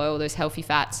virgin olive oil, those healthy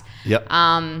fats.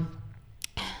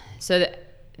 So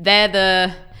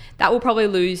that will probably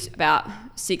lose about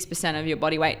 6% of your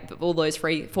body weight of all those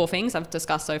 4 things I've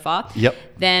discussed so far.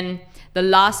 Then the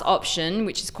last option,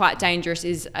 which is quite dangerous,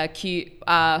 is acute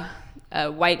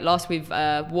weight loss with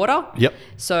water.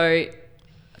 So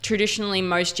traditionally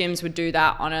most gyms would do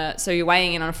that so you're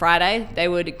weighing in on a Friday, they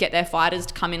would get their fighters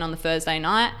to come in on the Thursday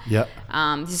night.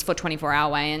 This is for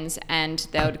 24-hour weigh-ins, and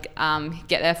they would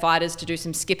get their fighters to do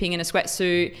some skipping in a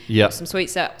sweatsuit, put some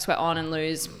sweat on and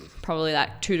lose probably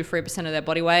like 2 to 3% of their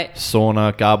body weight.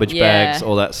 Sauna, garbage bags,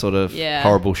 all that sort of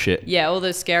horrible shit. All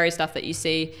the scary stuff that you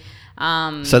see.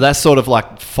 So that's sort of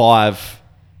like five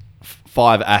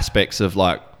aspects of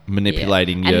like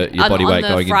manipulating your body weight going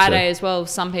into. On the Friday as well,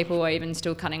 some people are even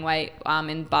still cutting weight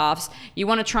in baths. You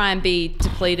want to try and be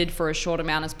depleted for a short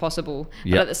amount as possible.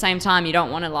 But at the same time, you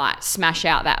don't want to like smash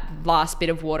out that last bit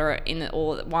of water in it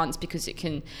all at once, because it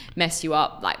can mess you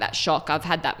up, like that shock. I've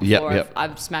had that before.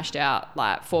 I've smashed out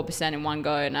like 4% in one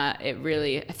go, and it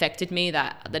really affected me.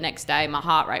 That the next day, my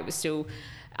heart rate was still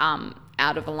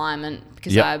out of alignment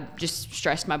because I just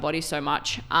stressed my body so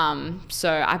much.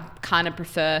 So I kind of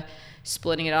prefer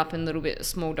splitting it up in little bit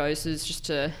small doses just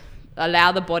to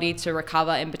allow the body to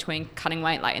recover in between cutting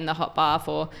weight, like in the hot bath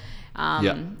or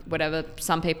whatever.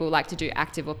 Some people like to do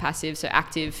active or passive. So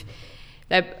active,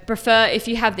 They prefer, if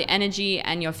you have the energy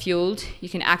and you're fueled, you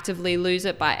can actively lose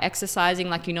it by exercising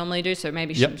like you normally do. So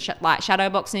maybe like shadow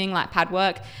boxing, like pad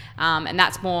work. And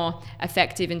that's more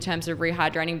effective in terms of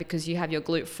rehydrating because you have your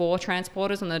GLUT4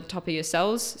 transporters on the top of your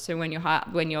cells. So when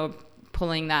you're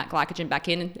pulling that glycogen back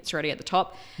in, it's already at the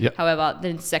top. Yep. However,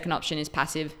 the second option is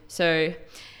passive. So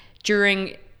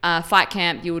during fight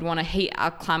camp, you would want to heat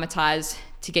acclimatize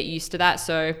to get used to that.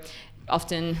 So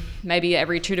often maybe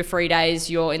every 2 to 3 days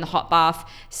you're in the hot bath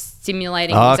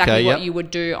stimulating exactly what you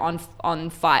would do on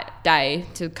fight day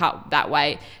to cut that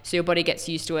weight, so your body gets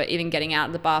used to it, even getting out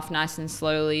of the bath nice and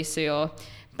slowly, so your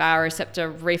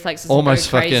baroreceptor reflexes almost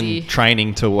go crazy. Fucking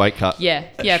training to weight cut. Yeah,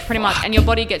 pretty much. And your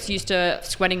body gets used to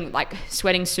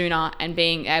sweating sooner and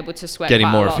being able to sweat getting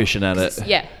quite more a lot. efficient at it.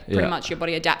 Yeah, pretty much your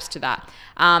body adapts to that.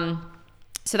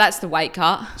 So that's the weight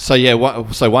cut. So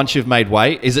so once you've made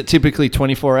weight, is it typically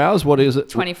 24 hours? What is it?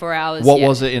 24 hours. What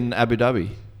was it in Abu Dhabi?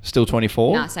 Still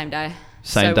 24? Nah, same day.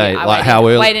 Same day. Like how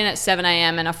early? I weighed in at 7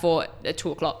 a.m. and I fought at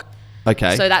 2 o'clock.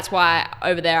 Okay. So that's why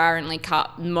over there I only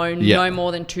cut no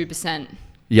more than 2%.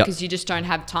 Yeah. Because you just don't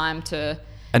have time to.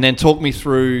 And then talk me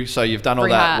through. So you've done all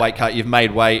that weight cut. You've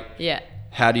made weight. Yeah.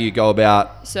 How do you go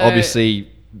about obviously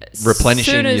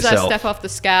replenishing yourself? As soon as I step off the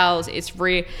scales, it's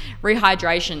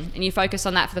rehydration, and you focus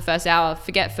on that for the first hour.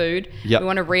 Forget food. Yep. We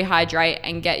want to rehydrate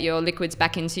and get your liquids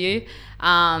back into you.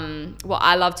 What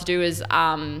I love to do is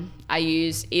I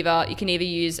use you can either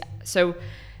use so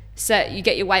you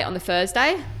get your weight on the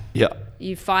Thursday. Yeah.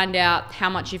 You find out how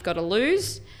much you've got to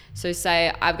lose. So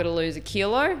say I've got to lose a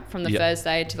kilo from the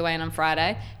Thursday to the weigh-in on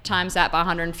Friday, times that by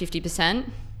 150%.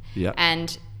 Yeah.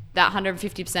 And that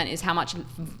 150% is how much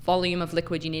volume of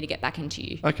liquid you need to get back into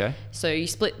you. Okay. So you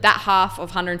split that half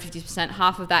of 150%,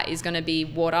 half of that is going to be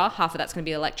water, half of that's going to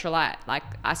be electrolyte, like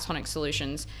isotonic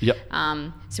solutions. Yep.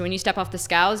 So when you step off the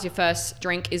scales, your first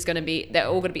drink is going to be, they're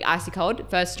all going to be icy cold.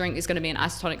 First drink is going to be an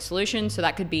isotonic solution. So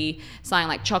that could be something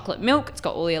like chocolate milk. It's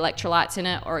got all the electrolytes in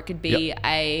it, or it could be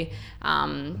any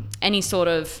sort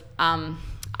of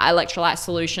electrolyte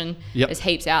solution. Yep. There's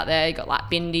heaps out there. You got like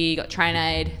Bindi, you got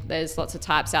Trainade. There's lots of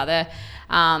types out there.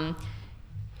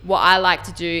 What I like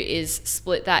to do is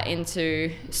split that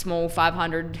into small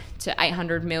 500 to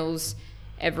 800 mils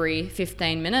every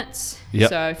 15 minutes. Yep.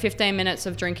 So 15 minutes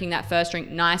of drinking that first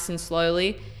drink nice and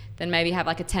slowly, then maybe have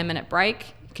like a 10-minute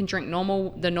break. You can drink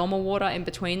the normal water in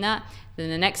between that.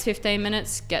 Then the next 15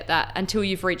 minutes, get that until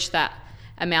you've reached that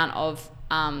amount of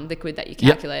liquid that you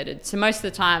calculated. Yep. So most of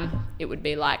the time it would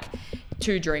be like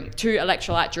two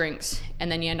electrolyte drinks,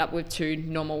 and then you end up with 2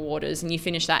 normal waters, and you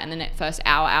finish that in the first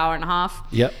hour and a half.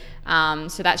 Yep.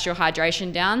 So that's your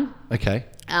hydration down. Okay.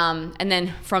 And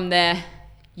then from there,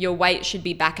 your weight should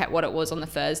be back at what it was on the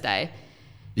Thursday.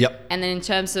 Yep. And then in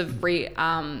terms of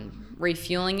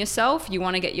refueling yourself, you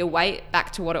want to get your weight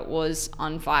back to what it was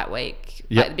on fight week,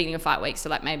 like the beginning of fight week. So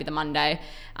like maybe the Monday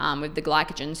with the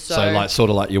glycogen. So like sort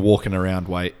of like you're walking around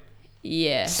weight.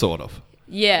 Yeah. Sort of.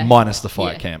 Yeah. Minus the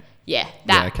fight camp. Yeah.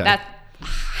 Okay. I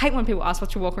hate when people ask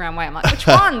what's your walk around weight. I'm like, which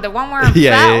one? The one where I'm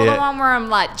fat or the one where I'm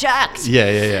like jacked?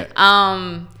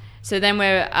 Yeah. So then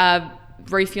we're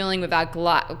refueling with our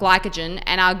glycogen,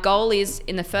 and our goal is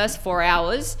in the first 4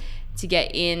 hours to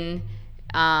get in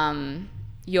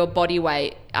your body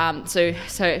weight. So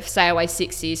say I weigh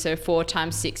 60, so 4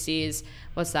 times 60 is,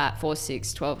 what's that? 4,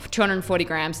 6, 12, 240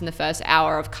 grams in the first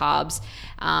hour of carbs.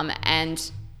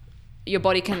 And your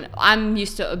body I'm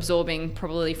used to absorbing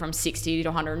probably from 60 to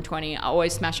 120. I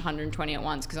always smash 120 at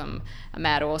once because I'm a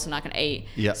mad horse and I can eat.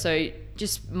 Yeah. So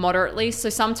just moderately. So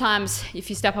sometimes if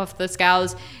you step off the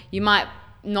scales, you might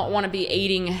not want to be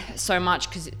eating so much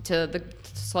because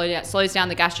slows down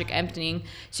the gastric emptying.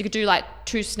 So you could do like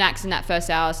 2 snacks in that first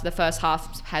hour. So the first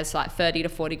half has like 30 to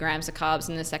 40 grams of carbs,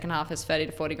 and the second half has 30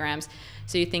 to 40 grams.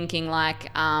 So you're thinking like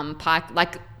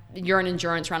like you're an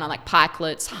endurance runner, like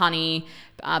pikelets, honey,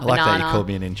 banana. I like that you called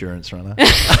me an endurance runner.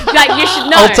 Like you should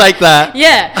know. I'll take that.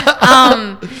 Yeah.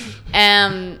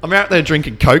 I'm out there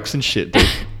drinking Cokes and shit, dude.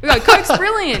 Coke's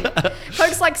brilliant.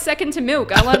 Coke's like second to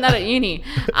milk. I learned that at uni.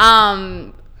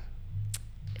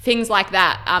 Things like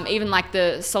that, even like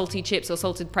the salty chips or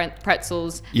salted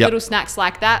pretzels, little snacks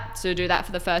like that. So do that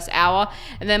for the first hour,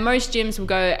 and then most gyms will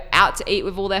go out to eat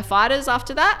with all their fighters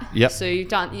after that. Yep. So you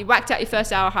whacked out your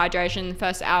first hour hydration,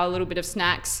 first hour a little bit of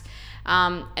snacks,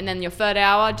 and then your third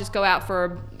hour just go out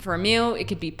for a meal. It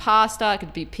could be pasta, it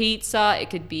could be pizza, it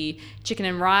could be chicken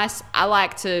and rice. I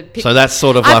like to pick. So that's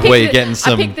sort of like where you're getting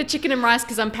some. I pick the chicken and rice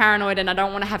because I'm paranoid and I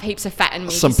don't want to have heaps of fat in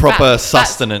me. Some proper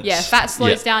sustenance. Fat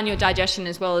slows down your digestion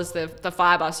as well as the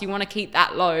fiber. So you want to keep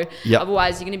that low. Yep.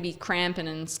 Otherwise, you're going to be cramping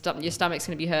and your stomach's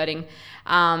going to be hurting.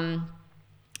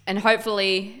 And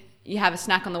hopefully, you have a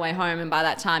snack on the way home, and by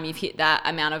that time you've hit that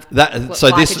amount of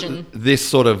So glycogen. this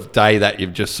sort of day that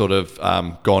you've just sort of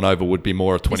gone over would be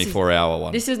more a 24-hour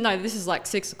one. This is like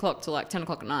 6 o'clock to like 10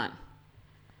 o'clock at night.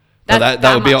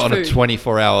 That would be on food. a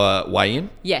 24-hour weigh-in?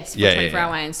 Yes, for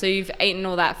 24-hour weigh-in. So you've eaten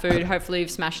all that food. Hopefully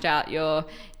you've smashed out your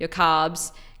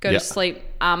carbs. Go to sleep.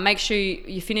 Make sure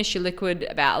you finish your liquid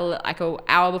about like an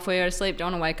hour before you go to sleep.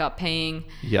 Don't want to wake up peeing.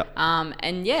 Yep.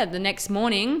 And the next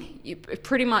morning,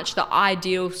 pretty much the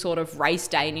ideal sort of race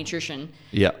day nutrition.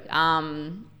 Yep.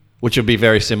 Which would be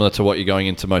very similar to what you're going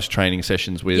into most training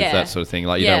sessions with, that sort of thing.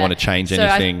 Like you don't want to change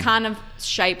anything. So I kind of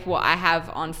shape what I have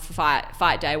on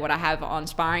fight day, what I have on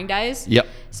sparring days. Yep.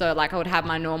 So like I would have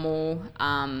my normal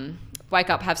wake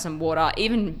up, have some water,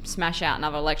 even smash out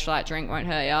another electrolyte drink, won't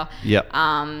hurt you. Yep.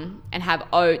 And have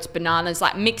oats, bananas,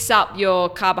 like mix up your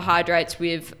carbohydrates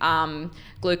with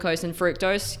glucose and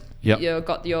fructose. Yep.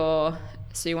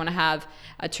 So you want to have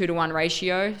a 2-to-1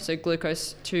 ratio. So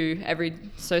glucose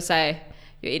so say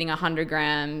you're eating 100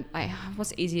 grams,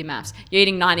 what's easier maths? You're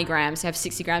eating 90 grams, you have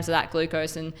 60 grams of that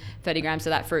glucose and 30 grams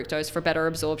of that fructose for better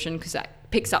absorption, because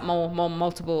that picks up more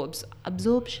multiple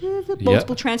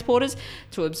transporters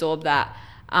to absorb that.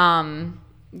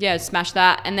 Smash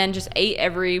that, and then just eat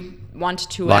every 1 to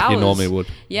 2 hours. Like you normally would.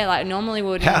 Yeah, like I normally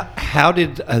would. How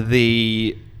did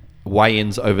the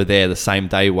weigh-ins over there, the same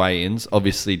day weigh-ins,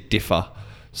 obviously differ?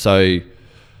 So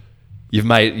you've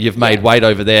made weight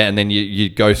over there, and then you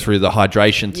go through the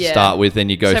hydration to start with, then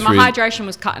you go through. So my hydration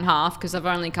was cut in half because I've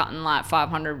only cut in like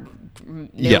 500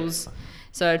 mils. Yep.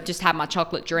 So just had my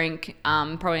chocolate drink,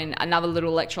 probably another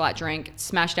little electrolyte drink,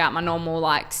 smashed out my normal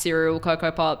like cereal,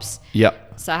 Cocoa Pops.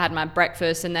 Yep. So I had my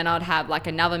breakfast, and then I'd have like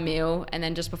another meal, and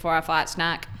then just before I fight,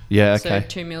 snack. Yeah, okay. So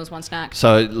 2 meals, 1 snack.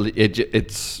 So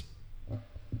it's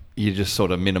you're just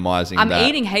sort of minimizing that. I'm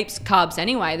eating heaps of carbs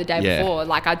anyway the day before.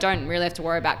 Like I don't really have to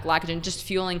worry about glycogen, just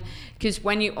fueling. Because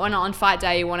on fight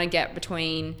day, you want to get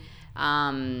between,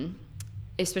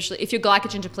 especially if you're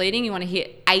glycogen depleting, you want to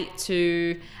hit 8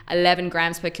 to 11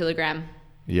 grams per kilogram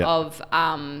of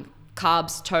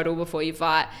carbs total before you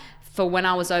fight. For when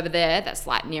I was over there, that's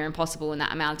like near impossible in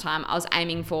that amount of time. I was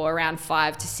aiming for around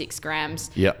 5 to 6 grams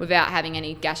without having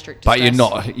any gastric distress.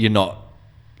 But you're not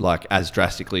like as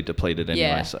drastically depleted anyway.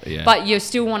 Yeah. So, yeah. But you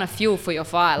still want to fuel for your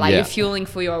fight. Like you're fueling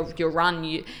for your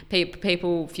run.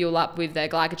 People fuel up with their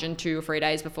glycogen 2 or 3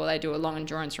 days before they do a long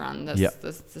endurance run. That's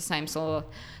the same sort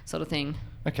of thing.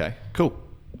 Okay, cool.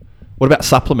 What about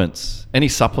supplements? Any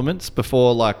supplements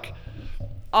before like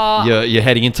you're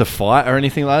heading into fight or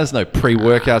anything like that? There's no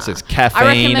pre-workouts, there's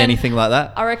caffeine, anything like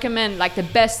that? I recommend like the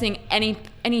best thing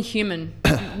any human,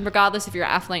 regardless if you're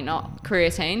an athlete or not,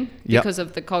 creatine, because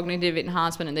of the cognitive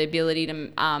enhancement and the ability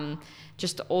to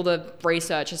just all the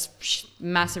research, is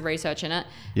massive research in it.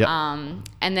 Yep.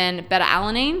 And then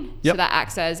beta-alanine, so that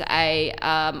acts as a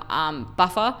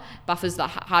buffers the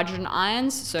hydrogen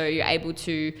ions, so you're able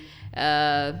to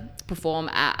perform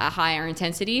at a higher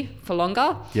intensity for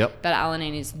longer. Yep.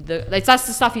 Beta-alanine is that's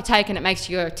the stuff you take, and it makes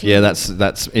you go. Yeah,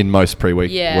 that's in most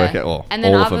pre-week workout, or and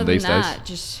then all other of them these than that, days.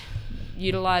 Just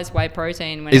utilize whey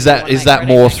protein. Is that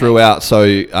more throughout?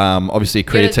 So obviously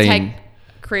creatine.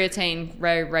 Creatine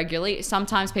very regularly.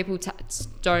 Sometimes people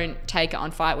don't take it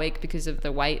on fight week because of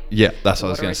the weight. Yeah, that's what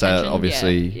I was going to say.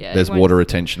 Obviously, there's water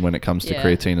retention when it comes to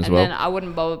creatine as well. And then I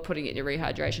wouldn't bother putting it in your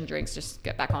rehydration drinks. Just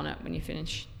get back on it when you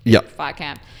finish fight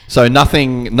camp. So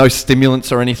no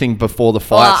stimulants or anything before the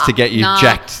fights to get you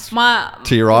jacked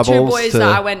to your eyeballs? The 2 boys that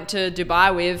I went to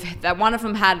Dubai with, that one of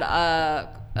them had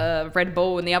a Red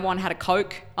Bull and the other one had a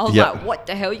Coke. I was like, what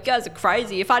the hell? You guys are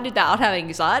crazy. If I did that, I'd have an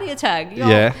anxiety attack.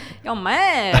 You're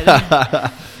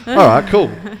mad. All right,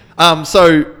 cool.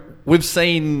 So we've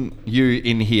seen you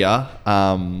in here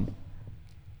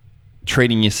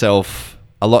treating yourself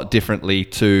a lot differently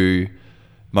to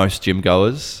most gym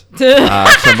goers,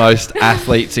 to most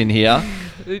athletes in here.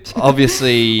 Oops.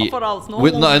 Obviously, I thought I was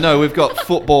normal. We've got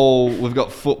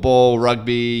football,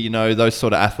 rugby, those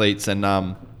sort of athletes,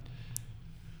 and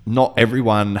not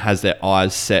everyone has their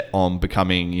eyes set on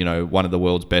becoming, one of the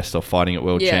world's best or fighting at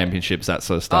world championships, that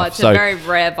sort of stuff. It's a very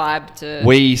rare vibe to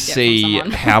we get see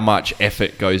from how much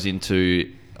effort goes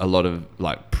into a lot of,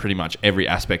 like, pretty much every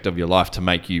aspect of your life to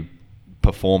make you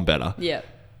perform better. Yeah.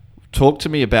 Talk to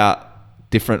me about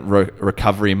different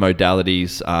recovery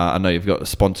modalities. I know you've got a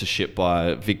sponsorship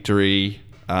by Victory.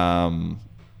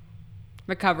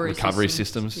 Recovery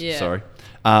systems. Yeah. Sorry.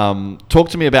 Talk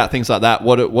to me about things like that.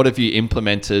 What have you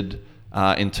implemented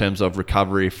in terms of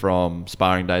recovery from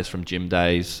sparring days, from gym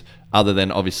days, other than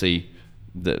obviously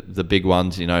the big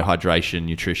ones, hydration,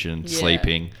 nutrition,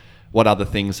 sleeping? what other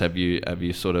things have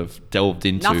you sort of delved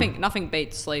into? Nothing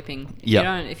beats sleeping.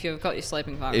 If you've got your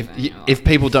sleeping focus. If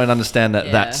people don't understand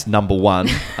that that's number one,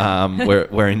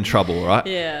 we're in trouble, right?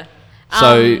 Yeah.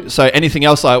 So anything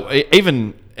else, like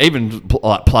even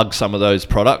like plug some of those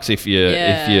products if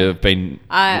you've been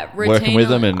working with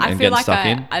them and getting stuck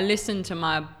in. I listen to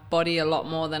my body a lot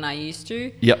more than I used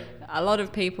to. Yep. A lot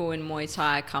of people in Muay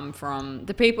Thai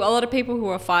a lot of people who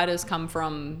are fighters come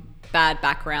from bad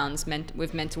backgrounds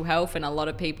with mental health, and a lot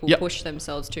of people push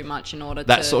themselves too much in order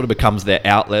that sort of becomes their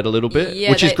outlet a little bit,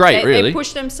 which is great, really. They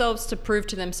push themselves to prove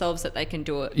to themselves that they can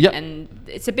do it. Yep. And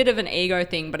it's a bit of an ego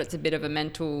thing, but it's a bit of a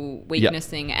mental weakness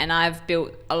thing. And I've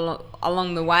built,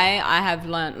 along the way, I have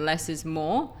learnt less is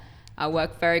more. I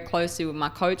work very closely with my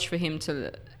coach for him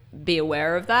to be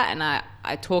aware of that. And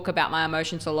I talk about my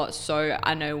emotions a lot, so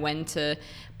I know when to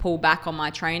pull back on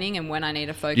my training and when I need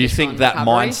to focus on Do you think that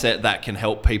recovery. mindset that can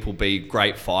help people be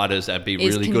great fighters and be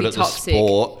really good at the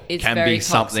sport can be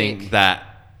something that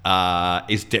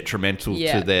is detrimental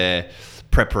to their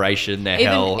preparation, their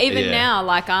health? Even now,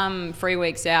 like I'm 3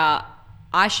 weeks out,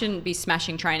 I shouldn't be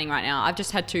smashing training right now. I've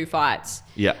just had 2 fights.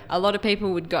 Yeah. A lot of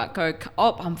people would go,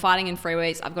 I'm fighting in 3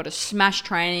 weeks. I've got to smash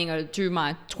training. I've got to do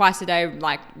my twice a day,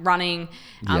 like running.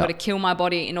 I've got to kill my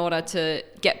body in order to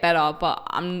get better. But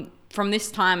from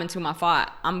this time until my fight,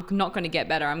 I'm not going to get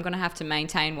better. I'm going to have to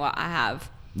maintain what I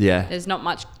have. Yeah. There's not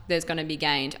much there's going to be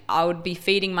gained. I would be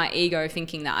feeding my ego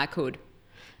thinking that I could.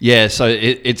 Yeah. So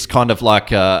it's kind of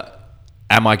like,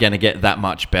 am I going to get that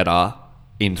much better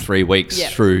in 3 weeks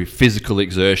through physical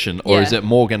exertion, or is it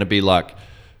more going to be like,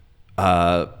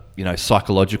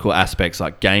 psychological aspects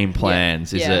like game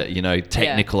plans? Is it,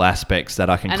 technical aspects that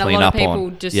I can clean up on? And a lot of people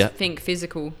just think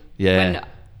physical. Yeah. When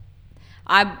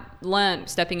I learned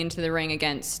stepping into the ring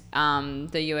against the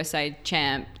USA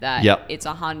champ that it's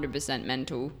 100%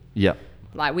 mental. Yep.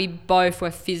 Like we both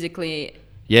were physically.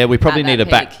 Yeah, we probably need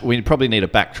peak. we probably need a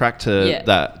backtrack to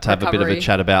that to have a bit of a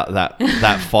chat about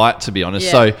that fight. To be honest,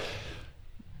 so.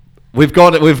 We've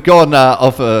gone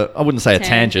off I wouldn't say a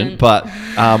tangent, but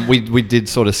we did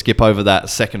sort of skip over that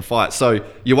second fight. So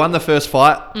you won the first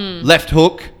fight, left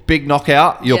hook, big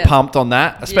knockout. You're pumped on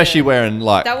that, especially wearing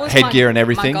like headgear and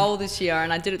everything. That was my goal this year,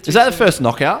 and I did it. Is that the first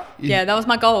knockout? Yeah, that was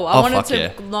my goal. I wanted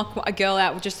to knock a girl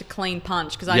out with just a clean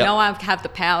punch because I know I have the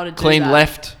power to do clean that.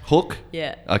 left hook.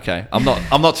 Yeah. Okay, I'm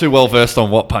not too well versed on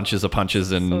what punches are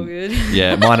punches, and so good.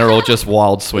 Yeah, mine are all just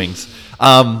wild swings.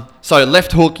 So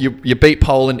left hook, you beat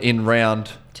Poland in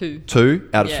round 2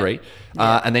 out of 3.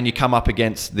 And then you come up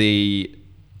against the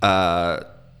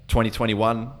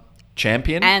 2021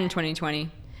 champion. And 2020.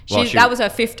 That was her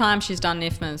 5th time she's done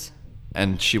IFMAs.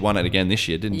 And she won it again this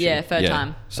year, didn't she? Yeah, third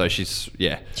time. So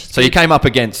so you came up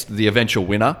against the eventual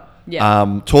winner.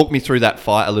 Yeah. Talk me through that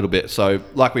fight a little bit. So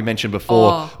like we mentioned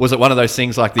before, was it one of those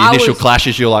things like the initial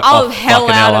clashes you're like, I was hell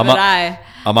out of it,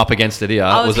 I'm up against it here.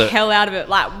 I was hell out of it.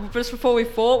 Like, just before we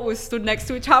fought, we stood next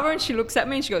to each other and she looks at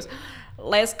me and she goes,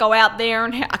 let's go out there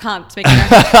and I can't speak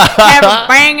have a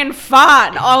bang and fight.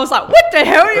 And I was like, what the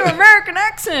hell, your American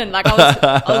accent? Like, I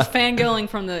was fangirling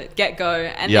from the get-go.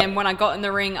 And then when I got in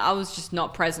the ring, I was just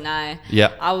not present. I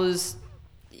was,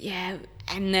 and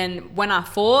then when I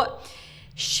fought,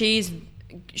 she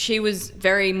was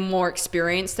very more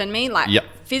experienced than me. Like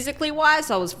physically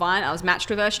wise, I was fine. I was matched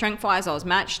with her. Strength wise, I was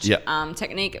matched.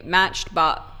 Technique matched,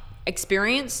 but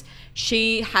experience,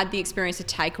 she had the experience to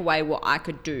take away what I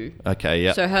could do. Okay,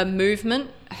 yeah. So her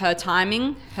movement, her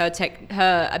timing,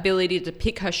 her ability to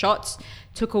pick her shots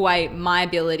took away my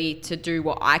ability to do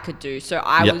what I could do. So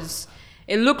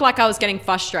it looked like I was getting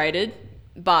frustrated,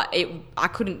 but I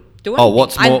couldn't do anything.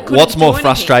 Oh, what's more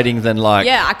frustrating than like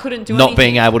I couldn't do not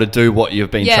being able to do what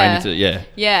you've been trained to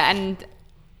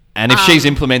and if she's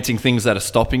implementing things that are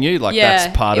stopping you, like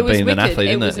that's part of being an athlete,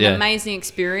 isn't it? It was an amazing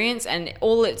experience, and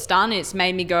all it's done is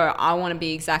made me go, I want to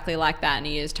be exactly like that in a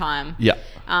year's time.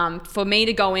 For me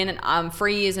to go in and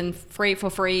 3 years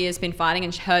been fighting,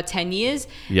 and her 10 years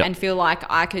and feel like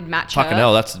I could match her. Fucking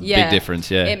hell, that's a big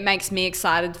difference. It makes me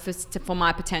excited for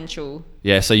my potential.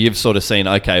 So you've sort of seen,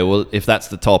 okay, well, if that's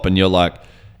the top, and you're like,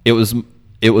 it was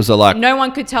a like, no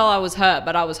one could tell I was hurt,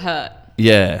 but I was hurt.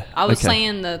 I was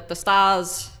seeing the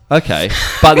stars. Okay,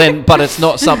 but it's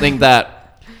not something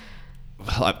that,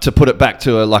 like, to put it back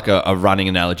to a running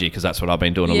analogy, because that's what I've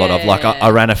been doing a lot of. Like I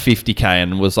ran a 50K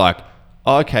and was like,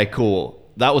 oh, okay, cool,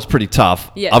 that was pretty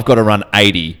tough. I've got to run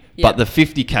 80, but the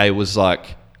 50K was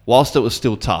like, whilst it was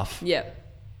still tough,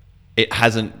 it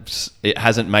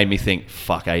hasn't made me think,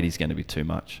 fuck, 80 is going to be too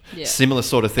much. Similar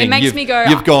sort of thing. It makes me go,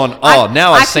 you've gone,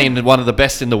 I've seen one of the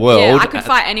best in the world. I could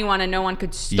fight anyone and no one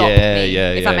could stop me.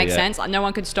 If that makes sense. Like, no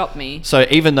one could stop me. So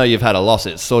even though you've had a loss,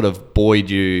 it sort of buoyed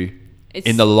you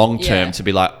in the long term to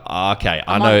be like, okay,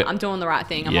 I'm doing the right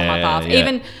thing. I'm on my path. Yeah.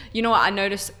 Even, you know what, I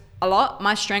notice a lot,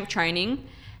 my strength training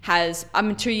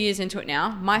I'm 2 years into it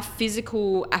now. My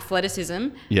physical athleticism,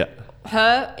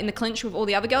 her in the clinch with all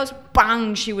the other girls,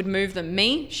 bang, she would move them.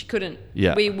 Me, she couldn't.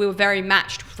 Yeah. We were very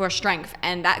matched for strength.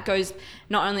 And that goes,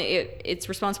 not only it's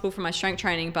responsible for my strength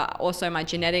training, but also my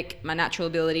natural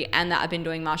ability, and that I've been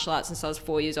doing martial arts since I was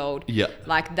 4 years old. Yeah.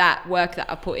 Like that work that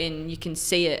I put in, you can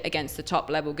see it against the top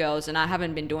level girls, and I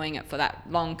haven't been doing it for that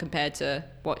long compared to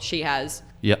what she has.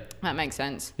 Yeah. That makes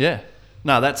sense. Yeah.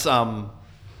 No, that's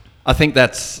I think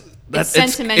that's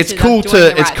sentimented.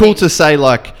 It's cool to say,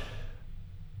 like,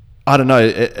 I don't know.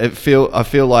 I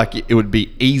feel like it would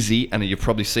be easy, and you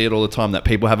probably see it all the time, that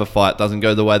people have a fight, doesn't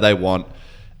go the way they want,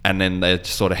 and then they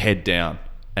just sort of head down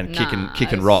and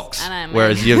kicking rocks.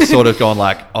 Whereas you've sort of gone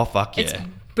like, oh fuck yeah, it's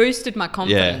boosted my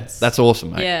confidence. Yeah, that's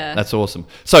awesome, mate. Yeah, that's awesome.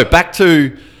 So back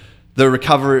to the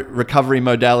recovery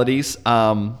modalities.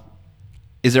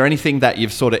 Is there anything that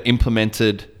you've sort of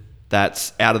implemented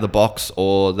that's out of the box,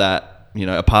 or that, you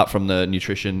know, apart from the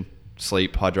nutrition,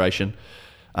 sleep, hydration,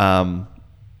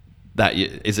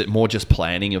 is it more just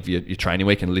planning of your training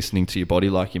week and listening to your body,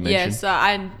 like you mentioned? Yeah,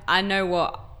 so I know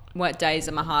what days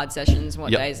are my hard sessions,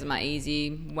 what Yep. days are my easy,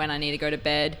 when I need to go to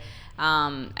bed,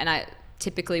 and I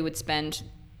typically would spend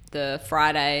the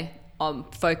Friday on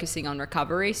focusing on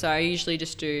recovery. So I usually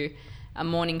just do a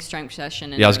morning strength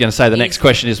session. And I was going to say the next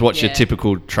question is, what's your Yeah.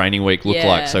 typical training week look Yeah.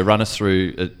 like? So run us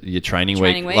through your training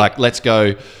week. week? Like, let's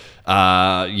go.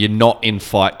 You're not in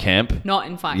fight camp. Not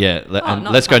in fight Yeah, camp.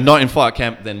 let's go not in fight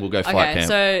camp, then we'll go fight camp.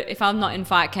 So if I'm not in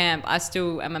fight camp, I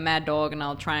still am a mad dog, and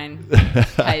I'll train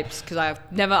heaps because I'm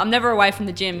never away from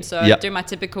the gym. So Yep. I do my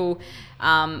typical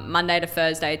Monday to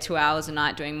Thursday, 2 hours a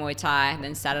night doing Muay Thai, and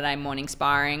then Saturday morning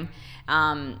sparring.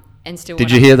 And still.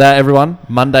 Did you hear that, everyone?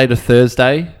 Monday to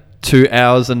Thursday, 2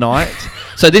 hours a night.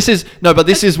 So this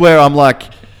is where I'm like,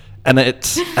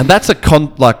 it's a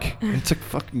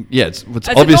fucking, yeah, it's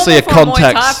obviously a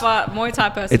contact. Muay Thai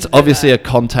person. It's obviously a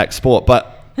contact sport,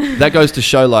 but that goes to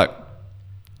show, like,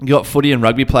 you got footy and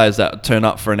rugby players that turn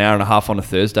up for an hour and a half on a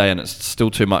Thursday, and it's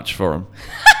still too much for them.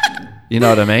 You know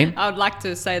what I mean? I would like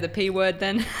to say the P word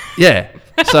then. Yeah.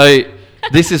 So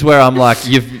this is where I'm like,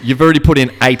 you've already put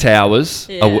in 8 hours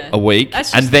a week,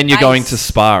 and then you're going to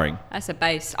sparring. That's a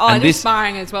base. Oh, I do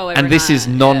sparring as well every And this night. is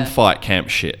non-fight camp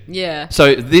shit. Yeah.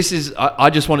 So this is, I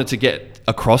just wanted to get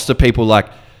across to people, like,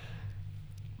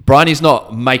 Bryony's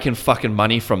not making fucking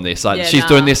money from this. Like, she's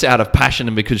doing this out of passion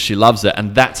and because she loves it,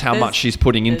 and that's how much she's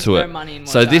putting into it. Money in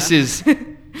so this is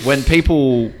when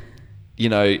people, you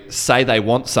know, say they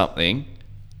want something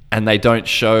and they don't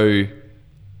show, you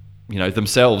know,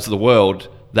 themselves, the world,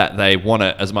 that they want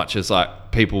it as much as,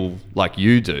 like, people like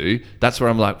you do. That's where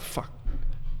I'm like, fuck,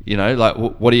 you know, like,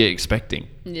 what are you expecting?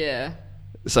 Yeah.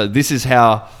 So this is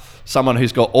how someone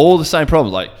who's got all the same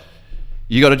problems, like,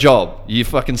 you got a job, you're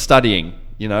fucking studying,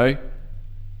 you know,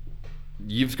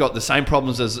 you've got the same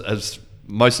problems as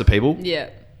most of the people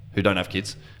who don't have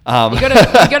kids. You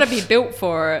gotta be built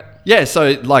for it. Yeah,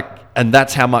 so, like, and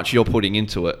that's how much you're putting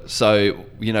into it. So,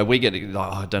 you know, we get like,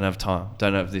 oh, I don't have time,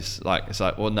 don't have this. Like, it's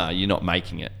like, well, no, you're not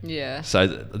making it. Yeah. So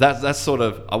that's sort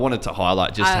of, I wanted to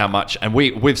highlight just how much, and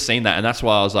we've seen that, and that's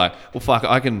why I was like, well, fuck,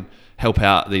 I can help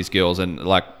out these girls, and,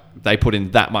 like, they put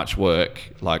in that much work.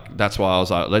 Like, that's why I was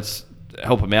like, let's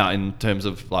help them out in terms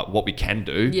of, like, what we can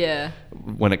do. Yeah.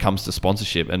 When it comes to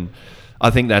sponsorship, and I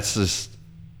think that's just,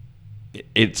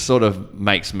 it sort of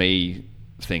makes me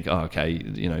think, oh, okay,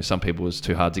 you know, some people it's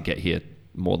too hard to get here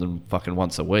more than fucking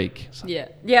once a week. So.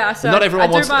 Yeah. So not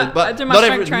everyone wants, but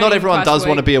not everyone does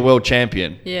want to be a world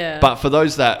champion. Yeah. But for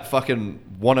those that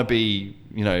fucking want to be,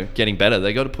 you know, getting better,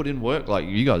 they got to put in work like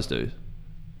you guys do,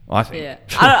 I think. Yeah.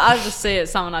 I just see it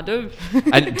as something I do.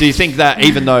 And do you think that,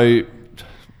 even though,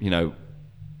 you know,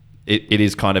 it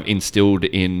is kind of instilled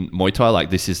in Muay Thai, like,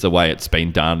 this is the way it's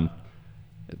been done,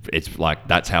 it's like,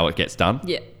 that's how it gets done?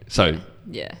 Yeah. So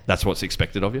yeah, that's what's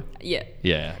expected of you? Yeah.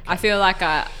 Yeah. Okay. I feel like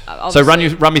so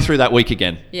run me through that week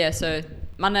again. Yeah, so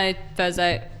Monday,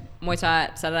 Thursday, Muay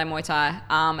Thai, Saturday, Muay Thai.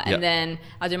 And then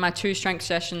I do my 2 strength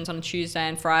sessions on Tuesday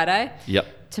and Friday.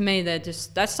 Yep. To me,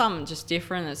 that's something just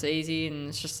different. It's easy, and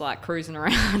it's just like cruising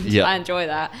around. Yep. I enjoy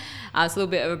that. It's a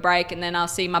little bit of a break, and then I'll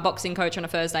see my boxing coach on a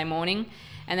Thursday morning.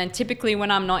 And then typically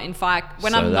when I'm not in fight,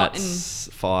 when I'm not in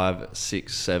 5,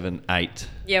 6, 7, 8.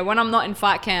 Yeah, when I'm not in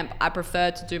fight camp, I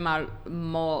prefer to do my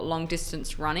more long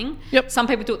distance running. Yep. Some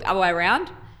people do it the other way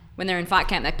around. When they're in fight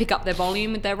camp, they pick up their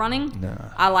volume with their running. No.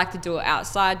 I like to do it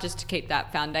outside just to keep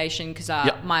that foundation, because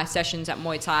my sessions at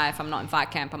Muay Thai, if I'm not in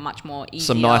fight camp, are much more easy.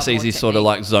 Some nice, easy sort of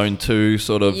like zone 2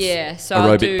 sort of so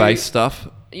aerobic based stuff.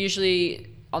 Usually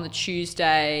on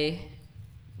the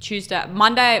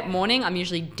Monday morning, I'm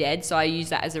usually dead, so I use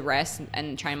that as a rest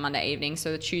and train Monday evening.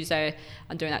 So the Tuesday,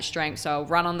 I'm doing that strength. So I'll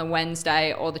run on the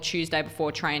Wednesday or the Tuesday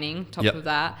before training, top of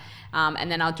that.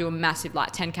 And then I'll do a massive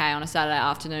 10K on a Saturday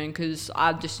afternoon because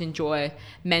I just enjoy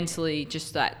mentally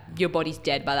just that your body's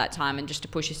dead by that time and just to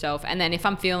push yourself. And then if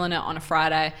I'm feeling it on a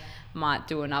Friday, I might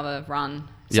do another run.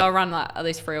 So I run at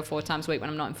least 3 or 4 times a week when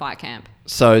I'm not in fight camp.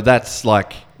 So that's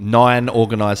 9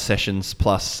 organised sessions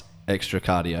plus extra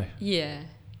cardio. Yeah.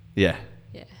 Yeah.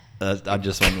 I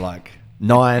just went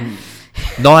 9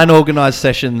 organised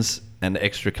sessions and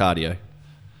extra cardio.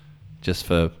 Just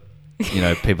for,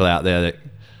 people out there that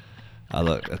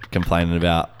are complaining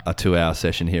about a 2-hour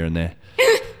session here and there.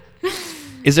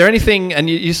 Is there anything, and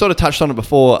you sort of touched on it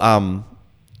before, and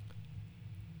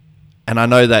I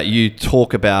know that you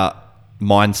talk about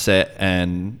mindset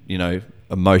and,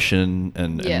 emotion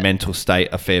and mental state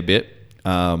a fair bit.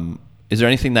 Is there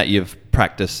anything that you've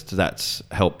practiced that's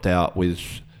helped out with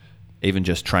even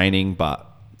just training, but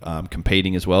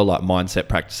competing as well, like mindset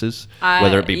practices,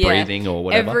 whether it be breathing or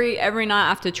whatever? Every night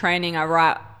after training, I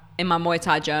write in my Muay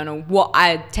Thai journal what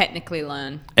I technically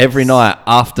learn. Every night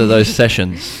after those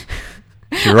sessions,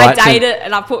 she writes I date it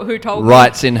and I put who told me.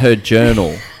 Writes in her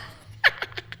journal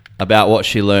about what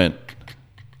she learned.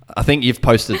 I think you've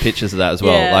posted pictures of that as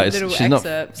well.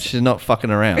 She's not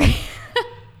fucking around.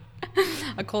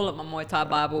 I call it my Muay Thai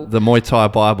Bible. The Muay Thai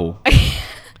Bible.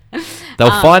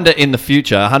 They'll find it in the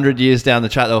future, 100 years down the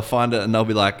track, they'll find it and they'll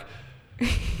be like,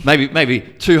 maybe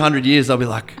 200 years, they'll be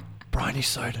like, Bryony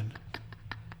Soden.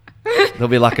 There'll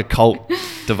be a cult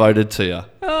devoted to you.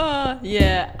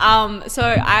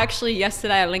 So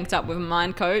yesterday I linked up with a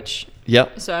mind coach.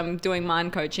 Yep. So I'm doing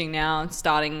mind coaching now,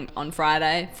 starting on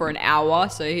Friday for an hour.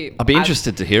 So I'd be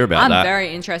interested to hear about that. I'm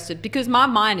very interested because my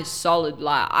mind is solid.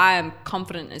 I am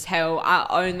confident as hell. I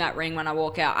own that ring when I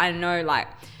walk out. I know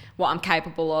what I'm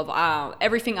capable of.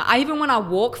 Everything. Even when I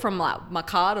walk from my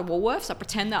car to Woolworths, I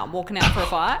pretend that I'm walking out for a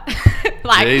fight.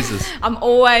 Jesus. I'm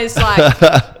always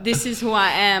this is who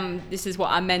I am. This is what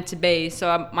I'm meant to be.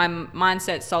 So my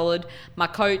mindset's solid. My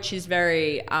coach is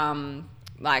very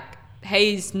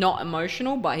he's not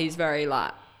emotional, but he's very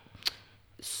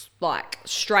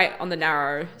straight on the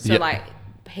narrow. So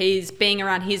he's being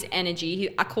around his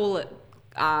energy. I call it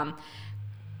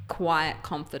quiet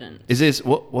confidence. Is this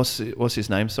what's his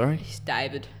name? Sorry, he's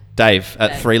David. Dave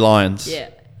at Three Lions.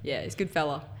 Yeah, he's a good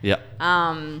fella. Yeah.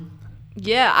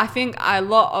 I think a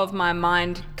lot of my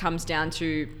mind comes down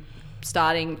to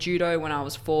starting judo when I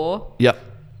was 4. Yep.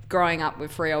 Growing up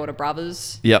with 3 older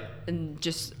brothers. Yep. And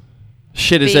just.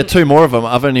 Shit, is there 2 more of them?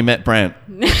 I've only met Brant.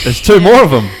 There's 2 more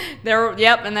of them.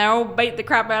 And they all beat the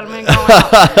crap out of me growing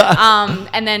up.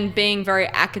 And then being very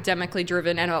academically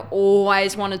driven, and I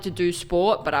always wanted to do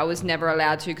sport, but I was never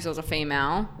allowed to because I was a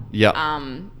female. Yeah.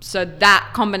 So that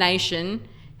combination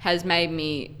has made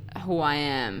me who I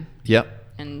am. Yep.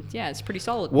 And it's pretty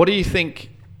solid. What do you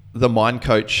think the mind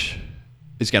coach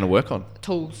is going to work on?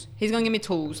 Tools. He's going to give me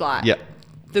tools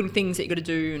little things that you got to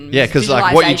do. And because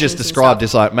what you just described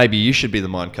is maybe you should be the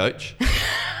mind coach.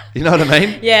 You know what I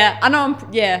mean? Yeah, I know.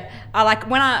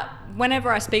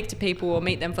 Whenever I speak to people or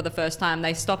meet them for the first time,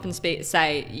 they stop and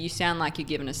say, you sound like you're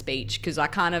giving a speech, because I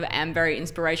kind of am very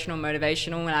inspirational,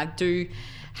 motivational, and I do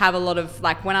have a lot of,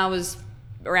 when I was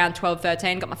around 12,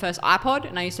 13, got my first iPod,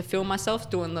 and I used to film myself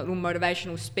doing little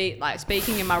motivational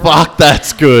speaking in my room. Fuck,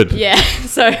 that's good. Yeah,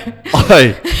 so...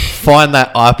 Find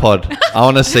that iPod. I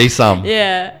want to see some.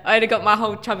 Yeah, I had got my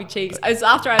whole chubby cheeks. It was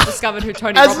after I discovered who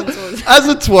Tony Robbins was. As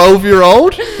a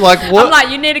 12-year-old? What?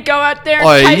 I'm you need to go out there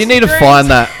and taste you need to find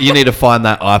that. You need to find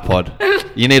that iPod.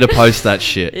 You need to post that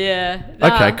shit. Yeah.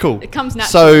 Okay, cool. It comes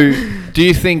naturally. So, do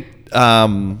you think, I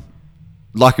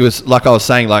was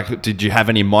saying, did you have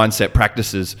any mindset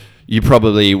practices? You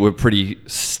probably were pretty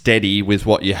steady with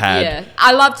what you had. Yeah,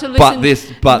 I love to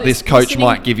listen. But this coach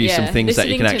might give you some things that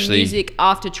you can actually. Listening to music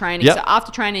after training. Yep. So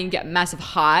after training, you get massive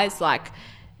highs,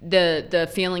 the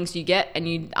feelings you get,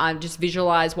 and I just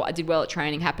visualize what I did well at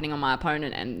training happening on my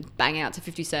opponent and bang out to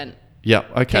 50 Cent. Yeah,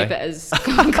 okay. Keep it as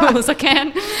cool as I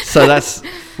can. So that's.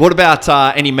 What about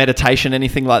any meditation,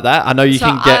 anything like that? I know you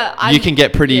can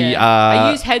get pretty. Yeah.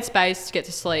 I use Headspace to get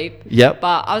to sleep. Yep.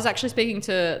 But I was actually speaking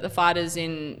to the fighters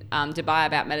in Dubai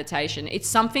about meditation. It's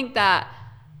something that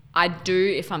I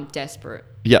do if I'm desperate.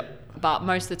 Yep. But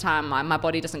most of the time, my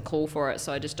body doesn't call for it,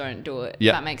 so I just don't do it.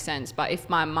 Yep. If that makes sense. But if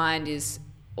my mind is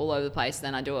all over the place,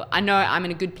 then I do it. I know I'm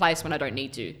in a good place when I don't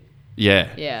need to. Yeah.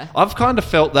 Yeah. I've kind of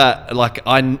felt that,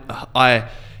 I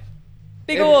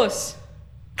Big horse.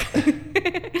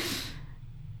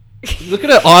 Look at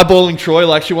her eyeballing Troy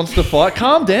like she wants to fight.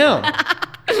 Calm down.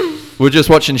 We're just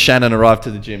watching Shannon arrive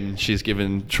to the gym and she's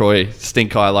giving Troy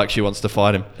stink eye like she wants to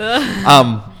fight him.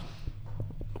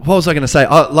 What was I going to say?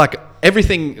 Like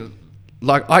everything,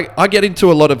 like I get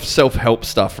into a lot of self-help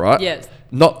stuff, right? Yes.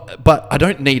 But I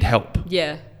don't need help.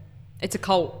 Yeah. It's a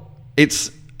cult.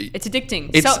 It's addicting.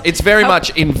 It's very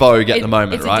much in vogue at the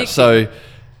moment, right? Addicting. So,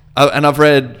 and I've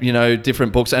read,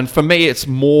 different books, and for me, it's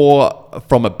more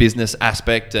from a business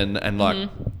aspect and like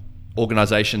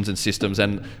organizations and systems,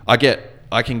 and I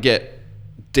can get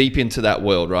deep into that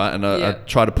world, right? And I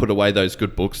try to put away those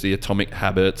good books, the Atomic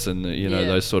Habits and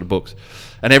those sort of books,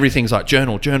 and everything's like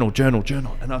journal,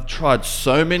 and I've tried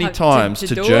so many times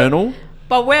to journal,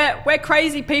 but we're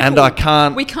crazy people,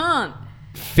 and we can't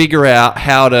figure out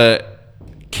how to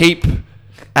keep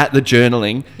at the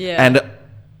journaling. And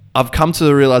I've come to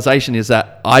the realization is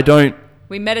that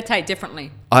we meditate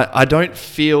differently. I don't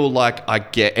feel like I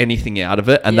get anything out of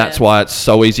it, and that's why it's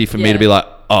so easy for me to be like,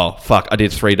 oh fuck, I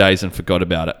did 3 days and forgot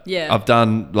about it. I've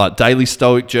done like daily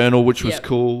Stoic journal, which was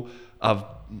cool. I've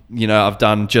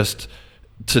done just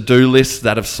to-do lists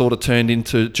that have sort of turned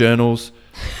into journals,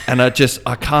 and I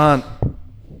can't.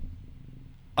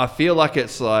 I feel like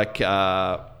it's like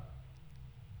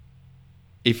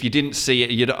if you didn't see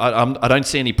it, I don't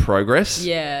see any progress.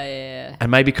 Yeah. And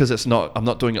maybe because I'm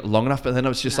not doing it long enough, but then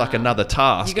it's just like another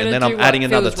task, and then I'm adding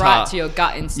another task. Right to your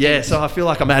gut instinct. Yeah, so I feel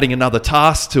like I'm adding another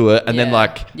task to it, and then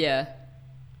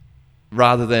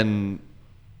rather than.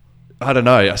 I don't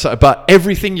know. So, but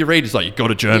everything you read is like, you got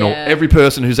to journal. Yeah. Every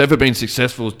person who's ever been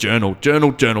successful is journal, got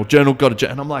to journal.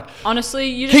 And I'm like, honestly,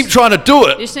 you keep trying to do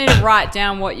it. You just need to write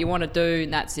down what you want to do,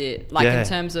 and that's it. Like in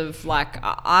terms of like,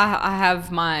 I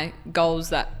have my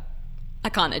goals that I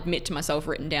can't admit to myself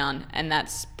written down, and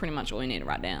that's pretty much all you need to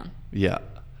write down. Yeah.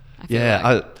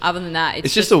 Like, other than that,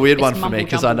 it's just a weird one for me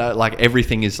because I know like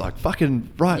everything is like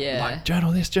fucking right. Yeah. Like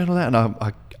journal this, journal that,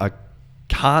 and I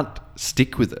can't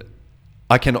stick with it.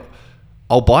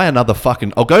 I'll buy another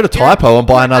fucking. I'll go to Typo and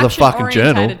buy another fucking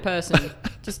journal. Person.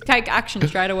 Just take action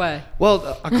straight away.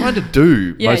 Well, I kind of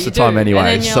do most of the time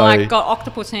anyway. And then you're like got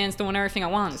octopus hands doing everything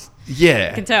at once.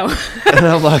 Yeah, I can tell. And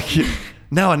I'm like,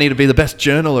 now I need to be the best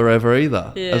journaler ever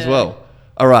as well.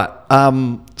 All right.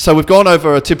 So we've gone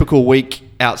over a typical week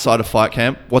outside of fight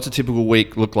camp. What's a typical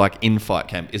week look like in fight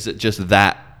camp? Is it just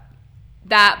that?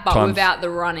 That, but without the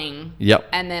running. Yep.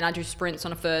 And then I do sprints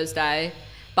on a Thursday.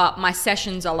 But my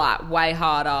sessions are like way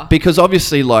harder. Because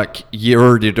obviously like you're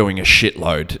already doing a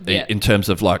shitload in terms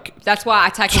of like. That's why I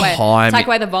take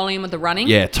away the volume of the running.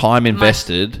 Yeah, time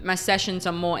invested. My sessions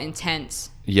are more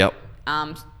intense. Yep.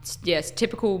 Yes,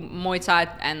 typical Muay Thai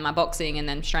and my boxing and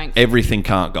then strength. Everything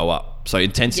can't go up. So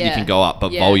intensity can go up,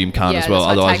 but volume can't as well.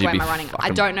 Otherwise you'd be fucking I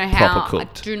do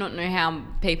not know how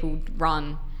people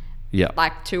run. Yeah,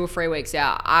 like 2 or 3 weeks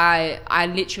out,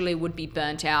 I literally would be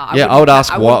burnt out. I would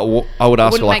ask why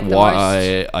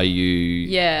are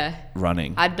you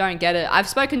running? I don't get it. I've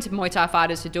spoken to Muay Thai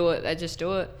fighters who do it. They just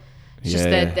do it. It's just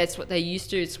that that's what they're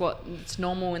used to. It's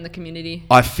normal in the community.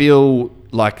 I feel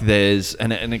like there's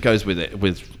and it goes with it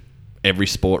with every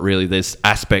sport really. There's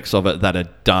aspects of it that are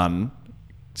done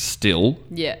still.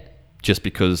 Yeah. Just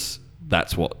because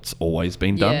that's what's always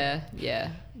been done.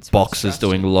 Yeah. Boxers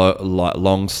doing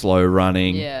long, slow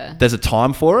running. Yeah. There's a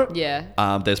time for it.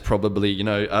 Yeah. There's probably,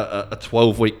 a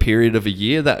 12-week period of a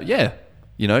year that,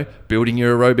 building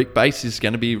your aerobic base is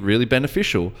going to be really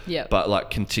beneficial. Yeah. But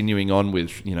like continuing on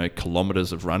with,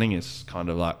 kilometers of running is kind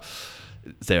of like,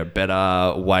 is there a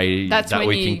better way that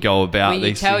we can go about these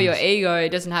things? When you tell your ego, it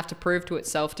doesn't have to prove to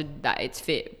itself that it's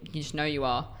fit. You just know you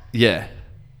are. Yeah.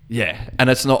 Yeah. And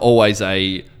it's not always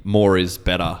a more is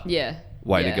better. Yeah.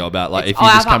 Way to go about like if you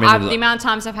just come in the amount of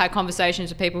times I've had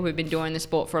conversations with people who've been doing the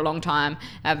sport for a long time,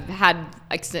 have had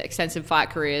extensive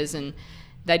fight careers, and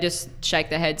they just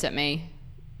shake their heads at me.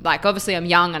 Like obviously I'm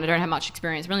young and I don't have much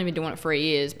experience. I've only been doing it for 3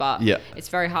 years, but it's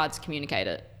very hard to communicate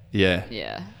it. Yeah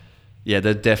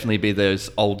there'd definitely be those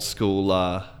old school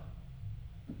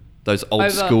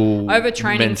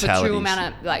overtraining for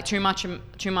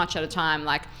too much at a time.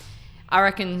 Like I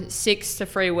reckon 6 to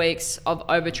 3 weeks of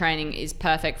overtraining is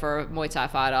perfect for a Muay Thai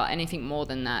fighter. Anything more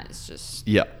than that is just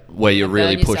where you're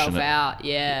really pushing it out.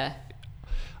 Yeah.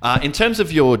 In terms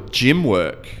of your gym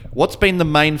work, what's been the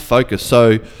main focus?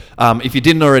 So, if you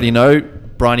didn't already know,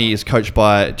 Bryony is coached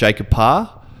by Jacob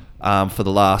Parr for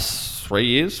the last 3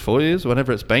 years, 4 years,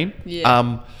 whatever it's been.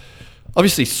 Yeah.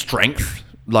 Obviously, strength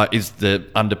is the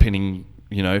underpinning.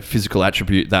 Physical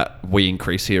attribute that we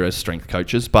increase here as strength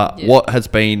coaches. But what has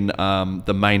been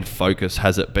the main focus?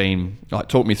 Has it been like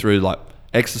talk me through like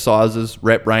exercises,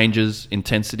 rep ranges,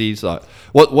 intensities? Like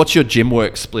what's your gym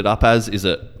work split up as? Is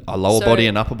it a lower body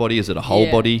and upper body? Is it a whole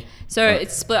body? So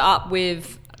it's split up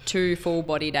with 2 full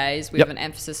body days with an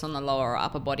emphasis on the lower or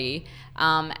upper body.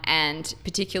 And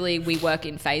particularly we work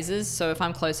in phases. So if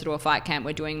I'm closer to a fight camp,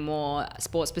 we're doing more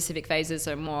sport specific phases,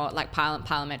 so more like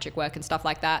plyometric work and stuff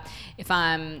like that.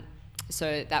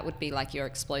 So that would be like your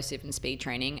explosive and speed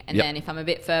training. And then if I'm a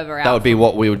bit further out... That would be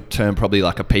what we would term probably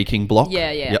like a peaking block.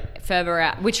 Yeah. Yep. Further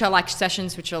out, which are like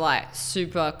sessions which are like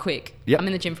super quick. Yep. I'm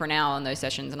in the gym for an hour on those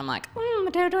sessions and I'm like, I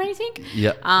don't do anything.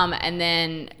 Yep. And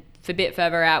then for a bit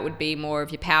further out would be more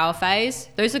of your power phase.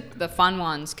 Those are the fun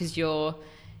ones because you're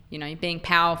being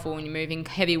powerful and you're moving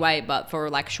heavy weight, but for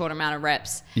like a short amount of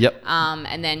reps. Yep.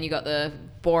 And then you got the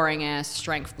boring ass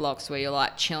strength blocks where you're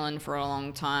like chilling for a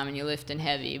long time and you're lifting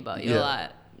heavy, but you're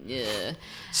like, yeah.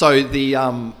 So the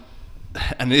and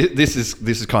this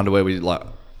is kind of where we like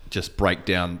just break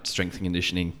down strength and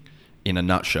conditioning in a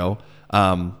nutshell.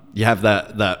 You have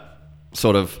that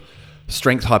sort of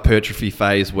strength hypertrophy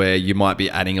phase where you might be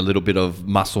adding a little bit of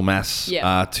muscle mass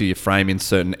to your frame in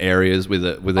certain areas with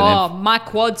my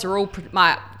quads are all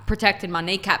protected, my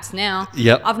kneecaps now.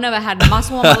 Yep. I've never had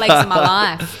muscle on my legs in my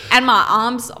life, and my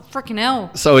arms, freaking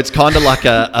hell. So it's kind of like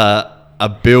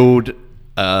a build,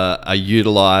 a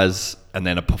utilize, and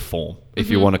then a perform, if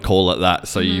you want to call it that.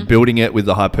 So you're building it with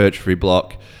the hypertrophy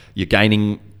block, you're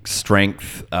gaining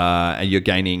strength, and you're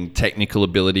gaining technical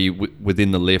ability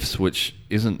within the lifts, which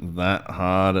isn't that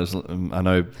hard. As I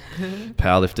know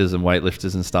powerlifters and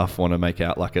weightlifters and stuff want to make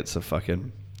out like it's a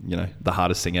fucking, the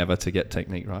hardest thing ever to get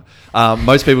technique right.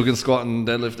 Most people can squat and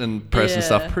deadlift and press and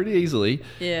stuff pretty easily.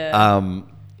 And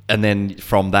then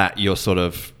from that, you're sort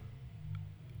of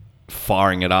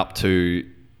firing it up to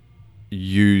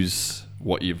use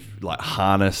what you've like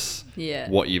harness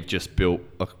what you've just built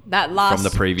that last from the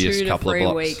previous 2 to couple 3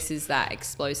 of blocks. weeks is that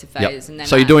explosive phase. And then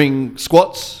so you're doing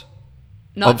squats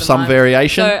of some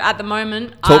variation. So at the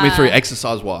moment, talk me through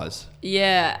exercise wise.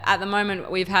 At the moment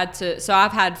we've had to, so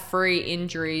I've had 3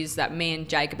 injuries that me and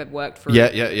Jacob have worked through.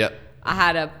 Yeah. I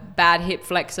had a bad hip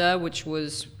flexor, which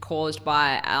was caused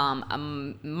by a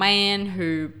man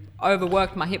who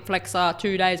overworked my hip flexor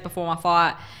 2 days before my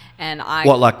fight. And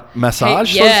like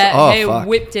massage? He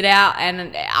whipped it out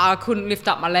and I couldn't lift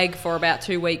up my leg for about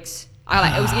 2 weeks.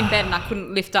 It was in bed and I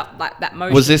couldn't lift up like that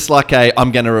motion. Was this like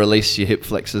I'm going to release your hip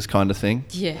flexors kind of thing?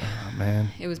 Yeah. Oh, man.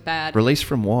 It was bad. Release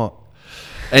from what?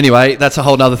 Anyway, that's a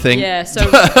whole nother thing. Yeah, so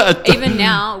even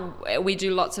now we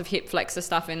do lots of hip flexor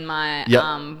stuff in my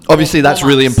obviously that's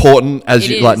really important as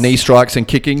you like knee strikes and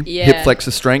kicking, hip flexor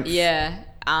strength. Yeah.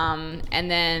 And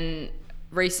then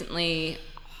recently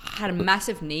I had a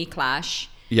massive knee clash.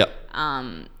 Yep.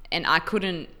 And I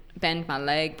couldn't bend my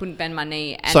leg, couldn't bend my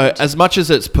knee. And so as much as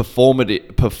it's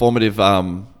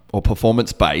performative or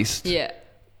performance based,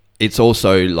 it's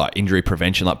also like injury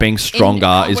prevention. Like being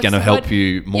stronger is going to help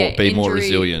you be more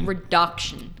resilient.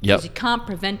 Reduction. Because you can't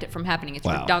prevent it from happening. It's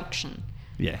reduction.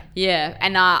 Yeah.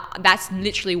 And that's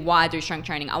literally why I do strength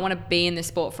training. I want to be in this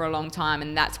sport for a long time,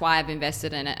 and that's why I've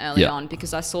invested in it early on,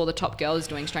 because I saw the top girls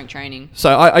doing strength training. So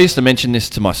I used to mention this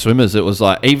to my swimmers. It was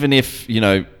like, even if,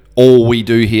 all we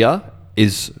do here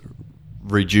is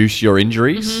reduce your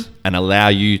injuries and allow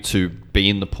you to be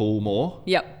in the pool more.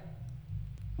 Yep.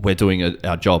 We're doing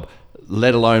our job,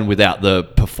 let alone without the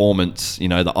performance,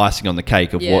 the icing on the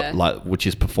cake of which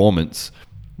is performance.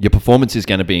 Your performance is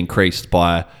going to be increased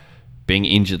by being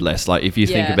injured less. Like if you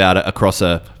think about it across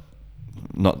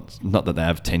not that they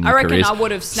have 10-year careers. I reckon I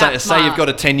would have snapped say you've got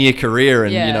a 10-year career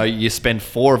and you spend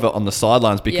 4 of it on the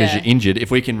sidelines because you're injured. If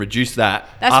we can reduce that,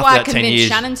 that's after why that I 10 convinced years,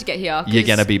 Shannon to get here. You're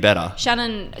going to be better.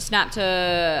 Shannon snapped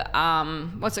her,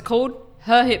 what's it called?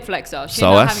 Her hip flexor. She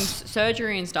ended up having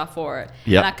surgery and stuff for it.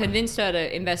 Yep. And I convinced her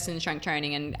to invest in strength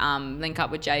training and link up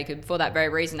with Jacob for that very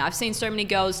reason. I've seen so many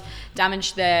girls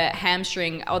damage their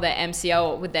hamstring or their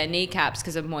MCL with their kneecaps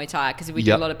because of Muay Thai, because we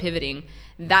do a lot of pivoting.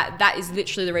 That is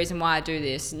literally the reason why I do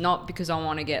this, not because I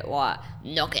want to get like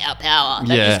knockout power.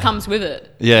 That just comes with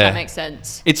it. Yeah. That makes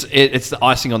sense. It's the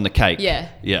icing on the cake.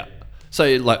 Yeah.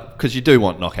 So like, because you do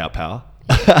want knockout power,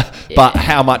 but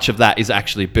how much of that is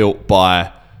actually built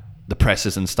by the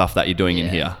presses and stuff that you're doing in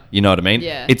here? You know what I mean?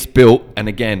 Yeah. It's built, and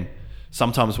again,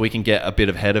 sometimes we can get a bit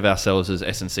ahead of ourselves as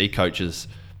S&C coaches.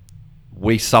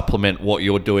 We supplement what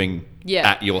you're doing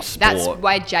at your sport. That's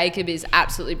why Jacob is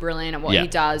absolutely brilliant at what he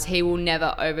does. He will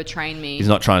never overtrain me. He's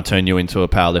not trying to turn you into a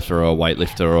powerlifter or a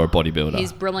weightlifter or a bodybuilder.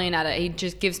 He's brilliant at it. He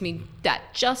just gives me that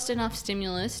just enough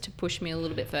stimulus to push me a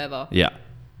little bit further. Yeah.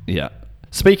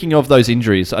 Speaking of those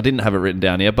injuries, I didn't have it written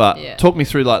down here, but talk me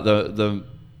through like the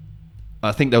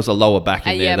I think there was a lower back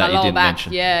in there that you didn't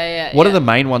mention. What are the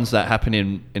main ones that happen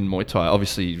in Muay Thai?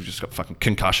 Obviously, you've just got fucking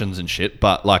concussions and shit,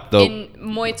 but like in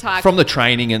Muay Thai from the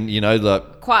training and the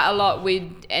quite a lot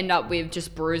we'd end up with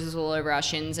just bruises all over our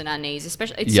shins and our knees.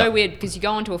 Especially, it's Yep. so weird because you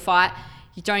go into a fight,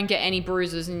 you don't get any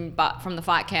bruises, but from the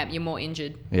fight camp, you're more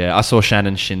injured. Yeah, I saw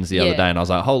Shannon's shins the other Yeah. day and I was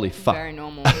like, holy fuck. Very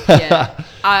normal. Yeah.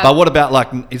 But what about like,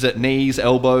 is it knees,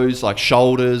 elbows, like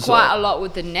shoulders? Quite a lot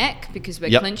with the neck because we're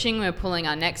Yep. clinching, we're pulling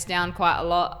our necks down quite a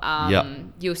lot. Yep.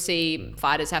 You'll see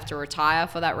fighters have to retire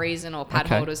for that reason, or pad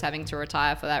Okay. holders having to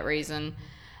retire for that reason.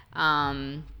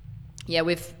 Yeah,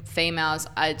 with females,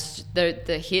 it's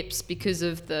the hips, because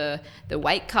of the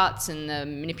weight cuts and the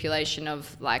manipulation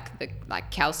of like the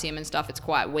calcium and stuff. It's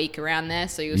quite weak around there,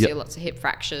 so you'll Yep. see lots of hip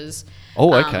fractures.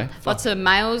 Oh, okay. Lots of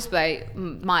males, they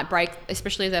might break,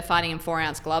 especially if they're fighting in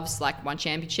 4-ounce gloves, like one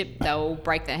championship, they'll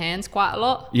break their hands quite a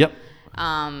lot. Yep.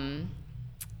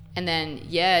 And then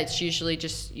it's usually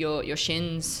just your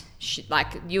shins.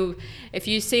 If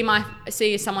you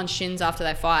see someone's shins after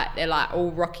they fight, they're like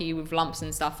all rocky with lumps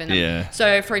and stuff in them. Yeah.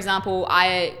 So for example,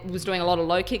 I was doing a lot of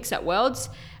low kicks at Worlds.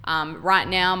 Right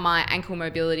now my ankle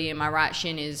mobility in my right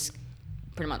shin is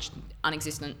pretty much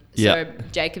non-existent. Yeah. So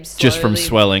Jacob's Just from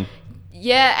swelling.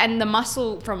 Yeah, and the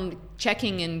muscle from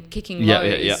checking and kicking low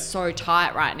is so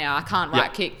tight right now. I can't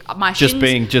right kick. My Just shins,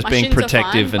 being my shins are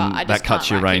protective, fine, and but I that just cuts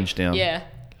can't your right range kick. down. Yeah.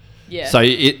 Yeah. So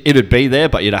it'd be there,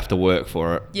 but you'd have to work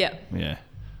for it. Yeah. Yeah.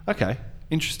 Okay.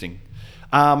 Interesting.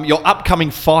 Your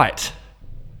upcoming fight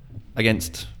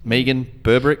against Megan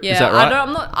Burbrick, Yeah, is that right?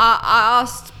 I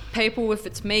asked people if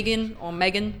it's Megan or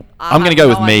Megan. I'm gonna have go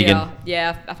with idea. Megan.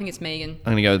 Yeah, I think it's Megan.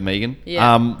 I'm going to go with Megan.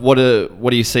 Yeah. What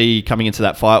do you see coming into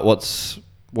that fight? What's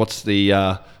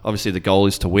the obviously the goal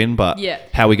is to win, but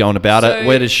how are we going about it? So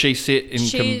Where does she sit in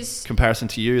she's- comparison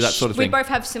to you? That sort of We thing. both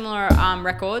have similar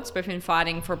records. We've been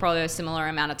fighting for probably a similar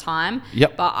amount of time.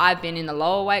 Yep. But I've been in the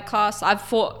lower weight class. I've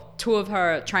fought 2 of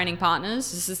her training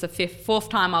partners. This is the fourth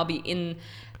time I'll be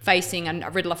facing a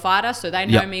Riddler fighter, so they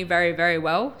know me very, very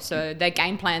well. So their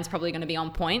game plan's probably going to be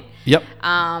on point. Yep.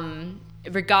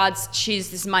 Regards,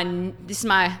 this is my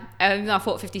even though I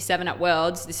fought 57 at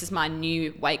Worlds, this is my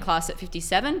new weight class at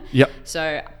 57. Yep.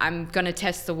 So I'm going to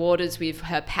test the waters with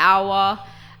her power.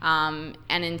 And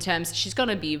in terms, she's going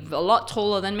to be a lot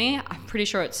taller than me. I'm pretty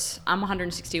sure I'm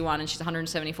 161 and she's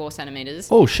 174 centimeters.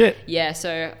 Oh shit. Yeah,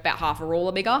 so about half a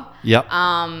ruler bigger. Yep.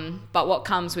 But what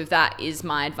comes with that is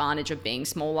my advantage of being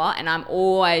smaller, and I'm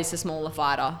always the smaller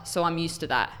fighter, so I'm used to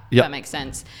that. If Yep. that makes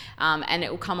sense. And it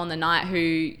will come on the night who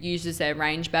uses their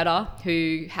range better,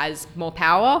 who has more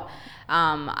power.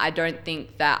 I don't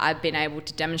think that I've been able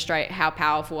to demonstrate how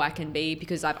powerful I can be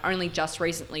because I've only just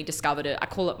recently discovered it. I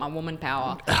call it my woman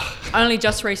power. Only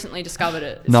just recently discovered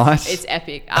it. Nice. It's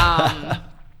epic.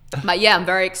 But yeah, I'm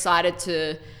very excited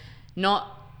to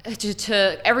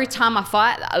every time I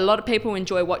fight, a lot of people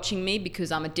enjoy watching me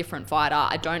because I'm a different fighter.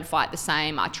 I don't fight the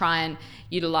same. I try and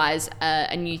utilize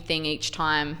a new thing each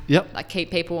time. Yep. Like keep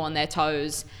people on their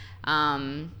toes.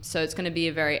 So it's going to be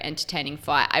a very entertaining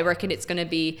fight. I reckon it's going to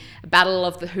be a battle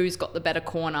of who's got the better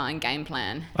corner and game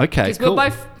plan. Okay, Because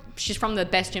cool. she's from the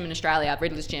best gym in Australia,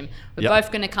 Riddler's gym. We're Yep.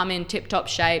 both going to come in tip-top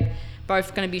shape,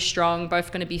 both going to be strong,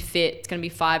 both going to be fit. It's going to be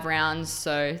 5 rounds.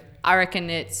 So I reckon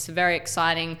it's very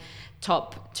exciting.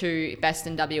 Top 2 best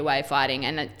in WA fighting,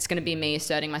 and it's going to be me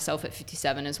asserting myself at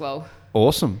 57 as well.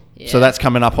 Awesome. Yeah. So that's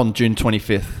coming up on June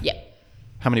 25th. Yep.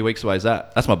 How many weeks away is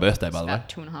that? That's my birthday, by the way. About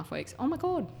 2.5 weeks. Oh my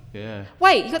God. Yeah.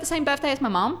 Wait, you got the same birthday as my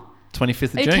mum? 25th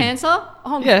of Are you June. Cancer?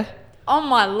 Oh, Yeah. Oh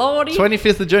my lordy.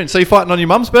 25th of June. So you're fighting on your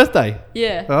mum's birthday?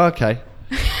 Yeah. Oh, okay.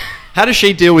 How does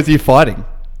she deal with you fighting?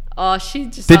 Oh, she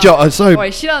just. Did your so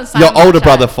Boy, she doesn't say your much, older eh?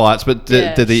 brother fights, but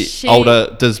Yeah, does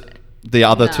the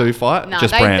other two fight? No,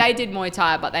 Just they Brand. did Muay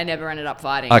Thai, but they never ended up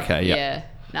fighting. Okay, yeah. Yeah.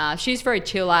 Nah, she's very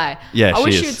chill, eh? Yeah, I she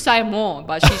wish is. she would say more,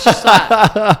 but she's just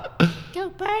like, go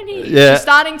Bryony. Yeah. She's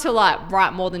starting to like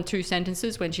write more than 2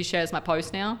 sentences when she shares my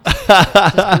post now.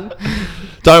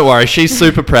 Don't worry, she's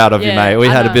super proud of you, Yeah, mate. We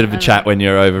I had a know, bit of a I chat know. when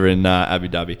you're over in Abu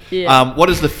Dhabi. Yeah. What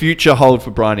does the future hold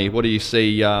for Bryony? What do you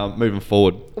see moving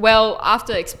forward? Well,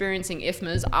 after experiencing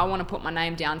IFMAs, I want to put my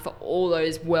name down for all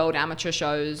those world amateur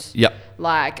shows. Yep.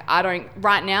 Like,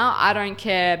 right now, I don't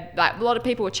care. Like, a lot of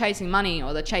people are chasing money,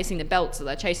 or they're chasing the belts, or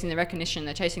they're chasing the recognition,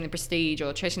 they're chasing the prestige,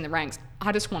 or chasing the ranks.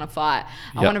 I just want to fight.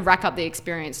 I Yep. want to rack up the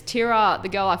experience. Tira, the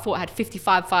girl I fought, had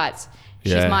 55 fights.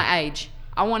 She's Yeah. my age.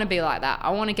 I want to be like that.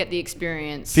 I want to get the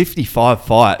experience. 55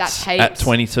 fights That's at heaps.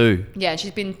 22. Yeah,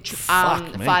 she's been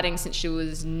Fuck me. fighting since she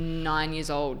was 9 years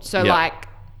old. So Yeah. like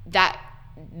that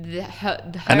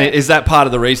And is that part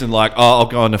of the reason, like, oh, I'll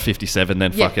go on to 57,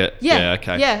 then fuck it? Yeah,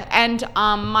 okay. Yeah, and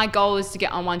my goal is to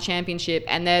get on one championship,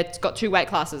 and they've got 2 weight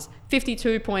classes,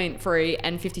 52.3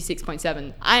 and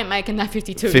 56.7. I ain't making that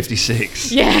 52.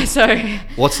 56. Yeah, so...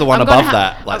 What's the one above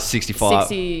that? Like 65?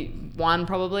 61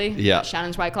 probably. Yeah.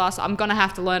 Shannon's weight class. I'm going to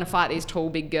have to learn to fight these tall,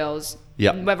 big girls.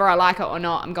 Yeah. Whether I like it or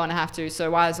not, I'm going to have to,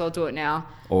 so why as well do it now.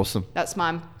 Awesome. That's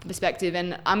my perspective,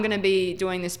 and I'm going to be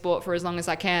doing this sport for as long as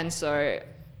I can, so...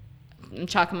 I'm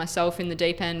chucking myself in the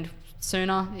deep end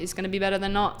sooner is going to be better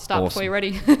than not. Start before you're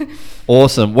ready.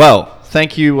 Awesome. Well,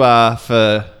 thank you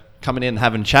for coming in and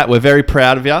having a chat. We're very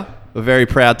proud of you. We're very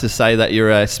proud to say that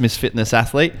you're a Smiths Fitness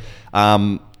athlete.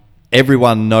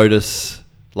 Everyone notice,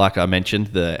 like I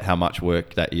mentioned, how much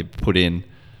work that you put in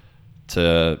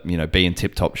to be in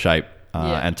tip-top shape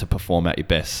and to perform at your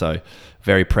best. So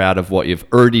very proud of what you've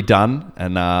already done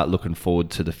and looking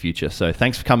forward to the future. So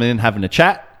thanks for coming in and having a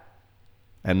chat.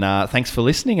 And thanks for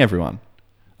listening, everyone.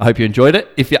 I hope you enjoyed it.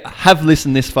 If you have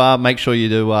listened this far, make sure you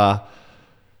do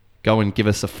go and give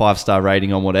us a 5-star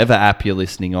rating on whatever app you're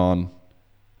listening on.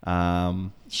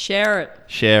 Share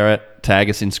it. Tag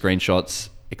us in screenshots,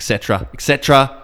 etc., etc.